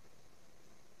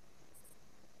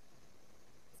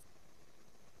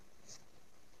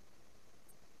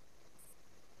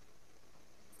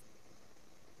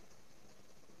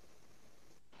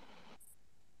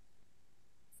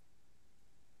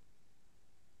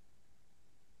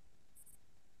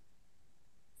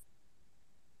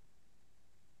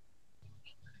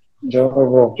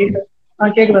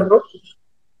கேக்குதா ப்ரோ?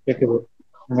 கேக்குது.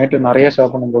 நைட்டு நிறைய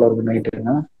சாப்பிடணும் போல இருக்கு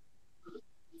நைட்டுங்க.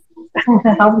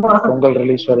 பொங்கல்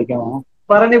ரிலீஸ் வரைக்கும்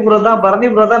பரணி ப்ரோ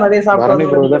தான் நிறைய சாப்பிடுவாங்க. பரணி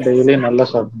ப்ரோ தான் டெய்லியும் நல்லா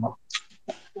சாப்பிடணும்.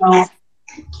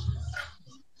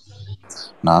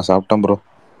 நான் சாப்பிட்டேன் ப்ரோ,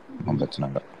 பிரச்சனை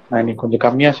இல்லை. நான் இன்னைக்கு கொஞ்சம்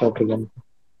கம்மியா சாப்பிட்டுருக்கேன்.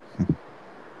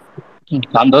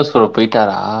 சந்தோஷ் ப்ரோ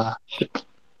போயிட்டாரா?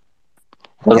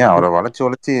 ஏன் அவரை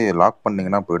வளைச்சு லாக்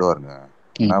பண்ணீங்கன்னா போயிடுவாருங்க.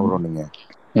 என்ன ப்ரோ நீங்க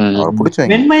அவரை பிடிச்ச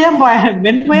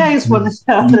மென்மையா யூஸ்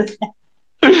பண்ணுங்க.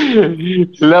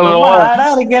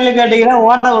 கேள்வி கேட்டீங்கன்னா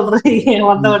ஓட விடுறீங்க,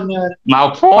 வந்த உடனே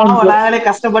நாங்களே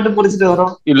கஷ்டப்பட்டு புடிச்சிட்டு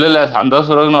வரோம். இல்ல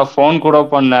சந்தோஷ் நான் போன் கூட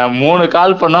பண்ணேன், 3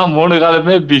 கால் பண்ணா 3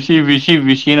 காலுமே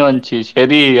பிஸின்னு வந்துச்சு.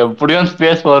 சரி எப்படியும்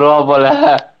ஸ்பேஸ் வருவா போல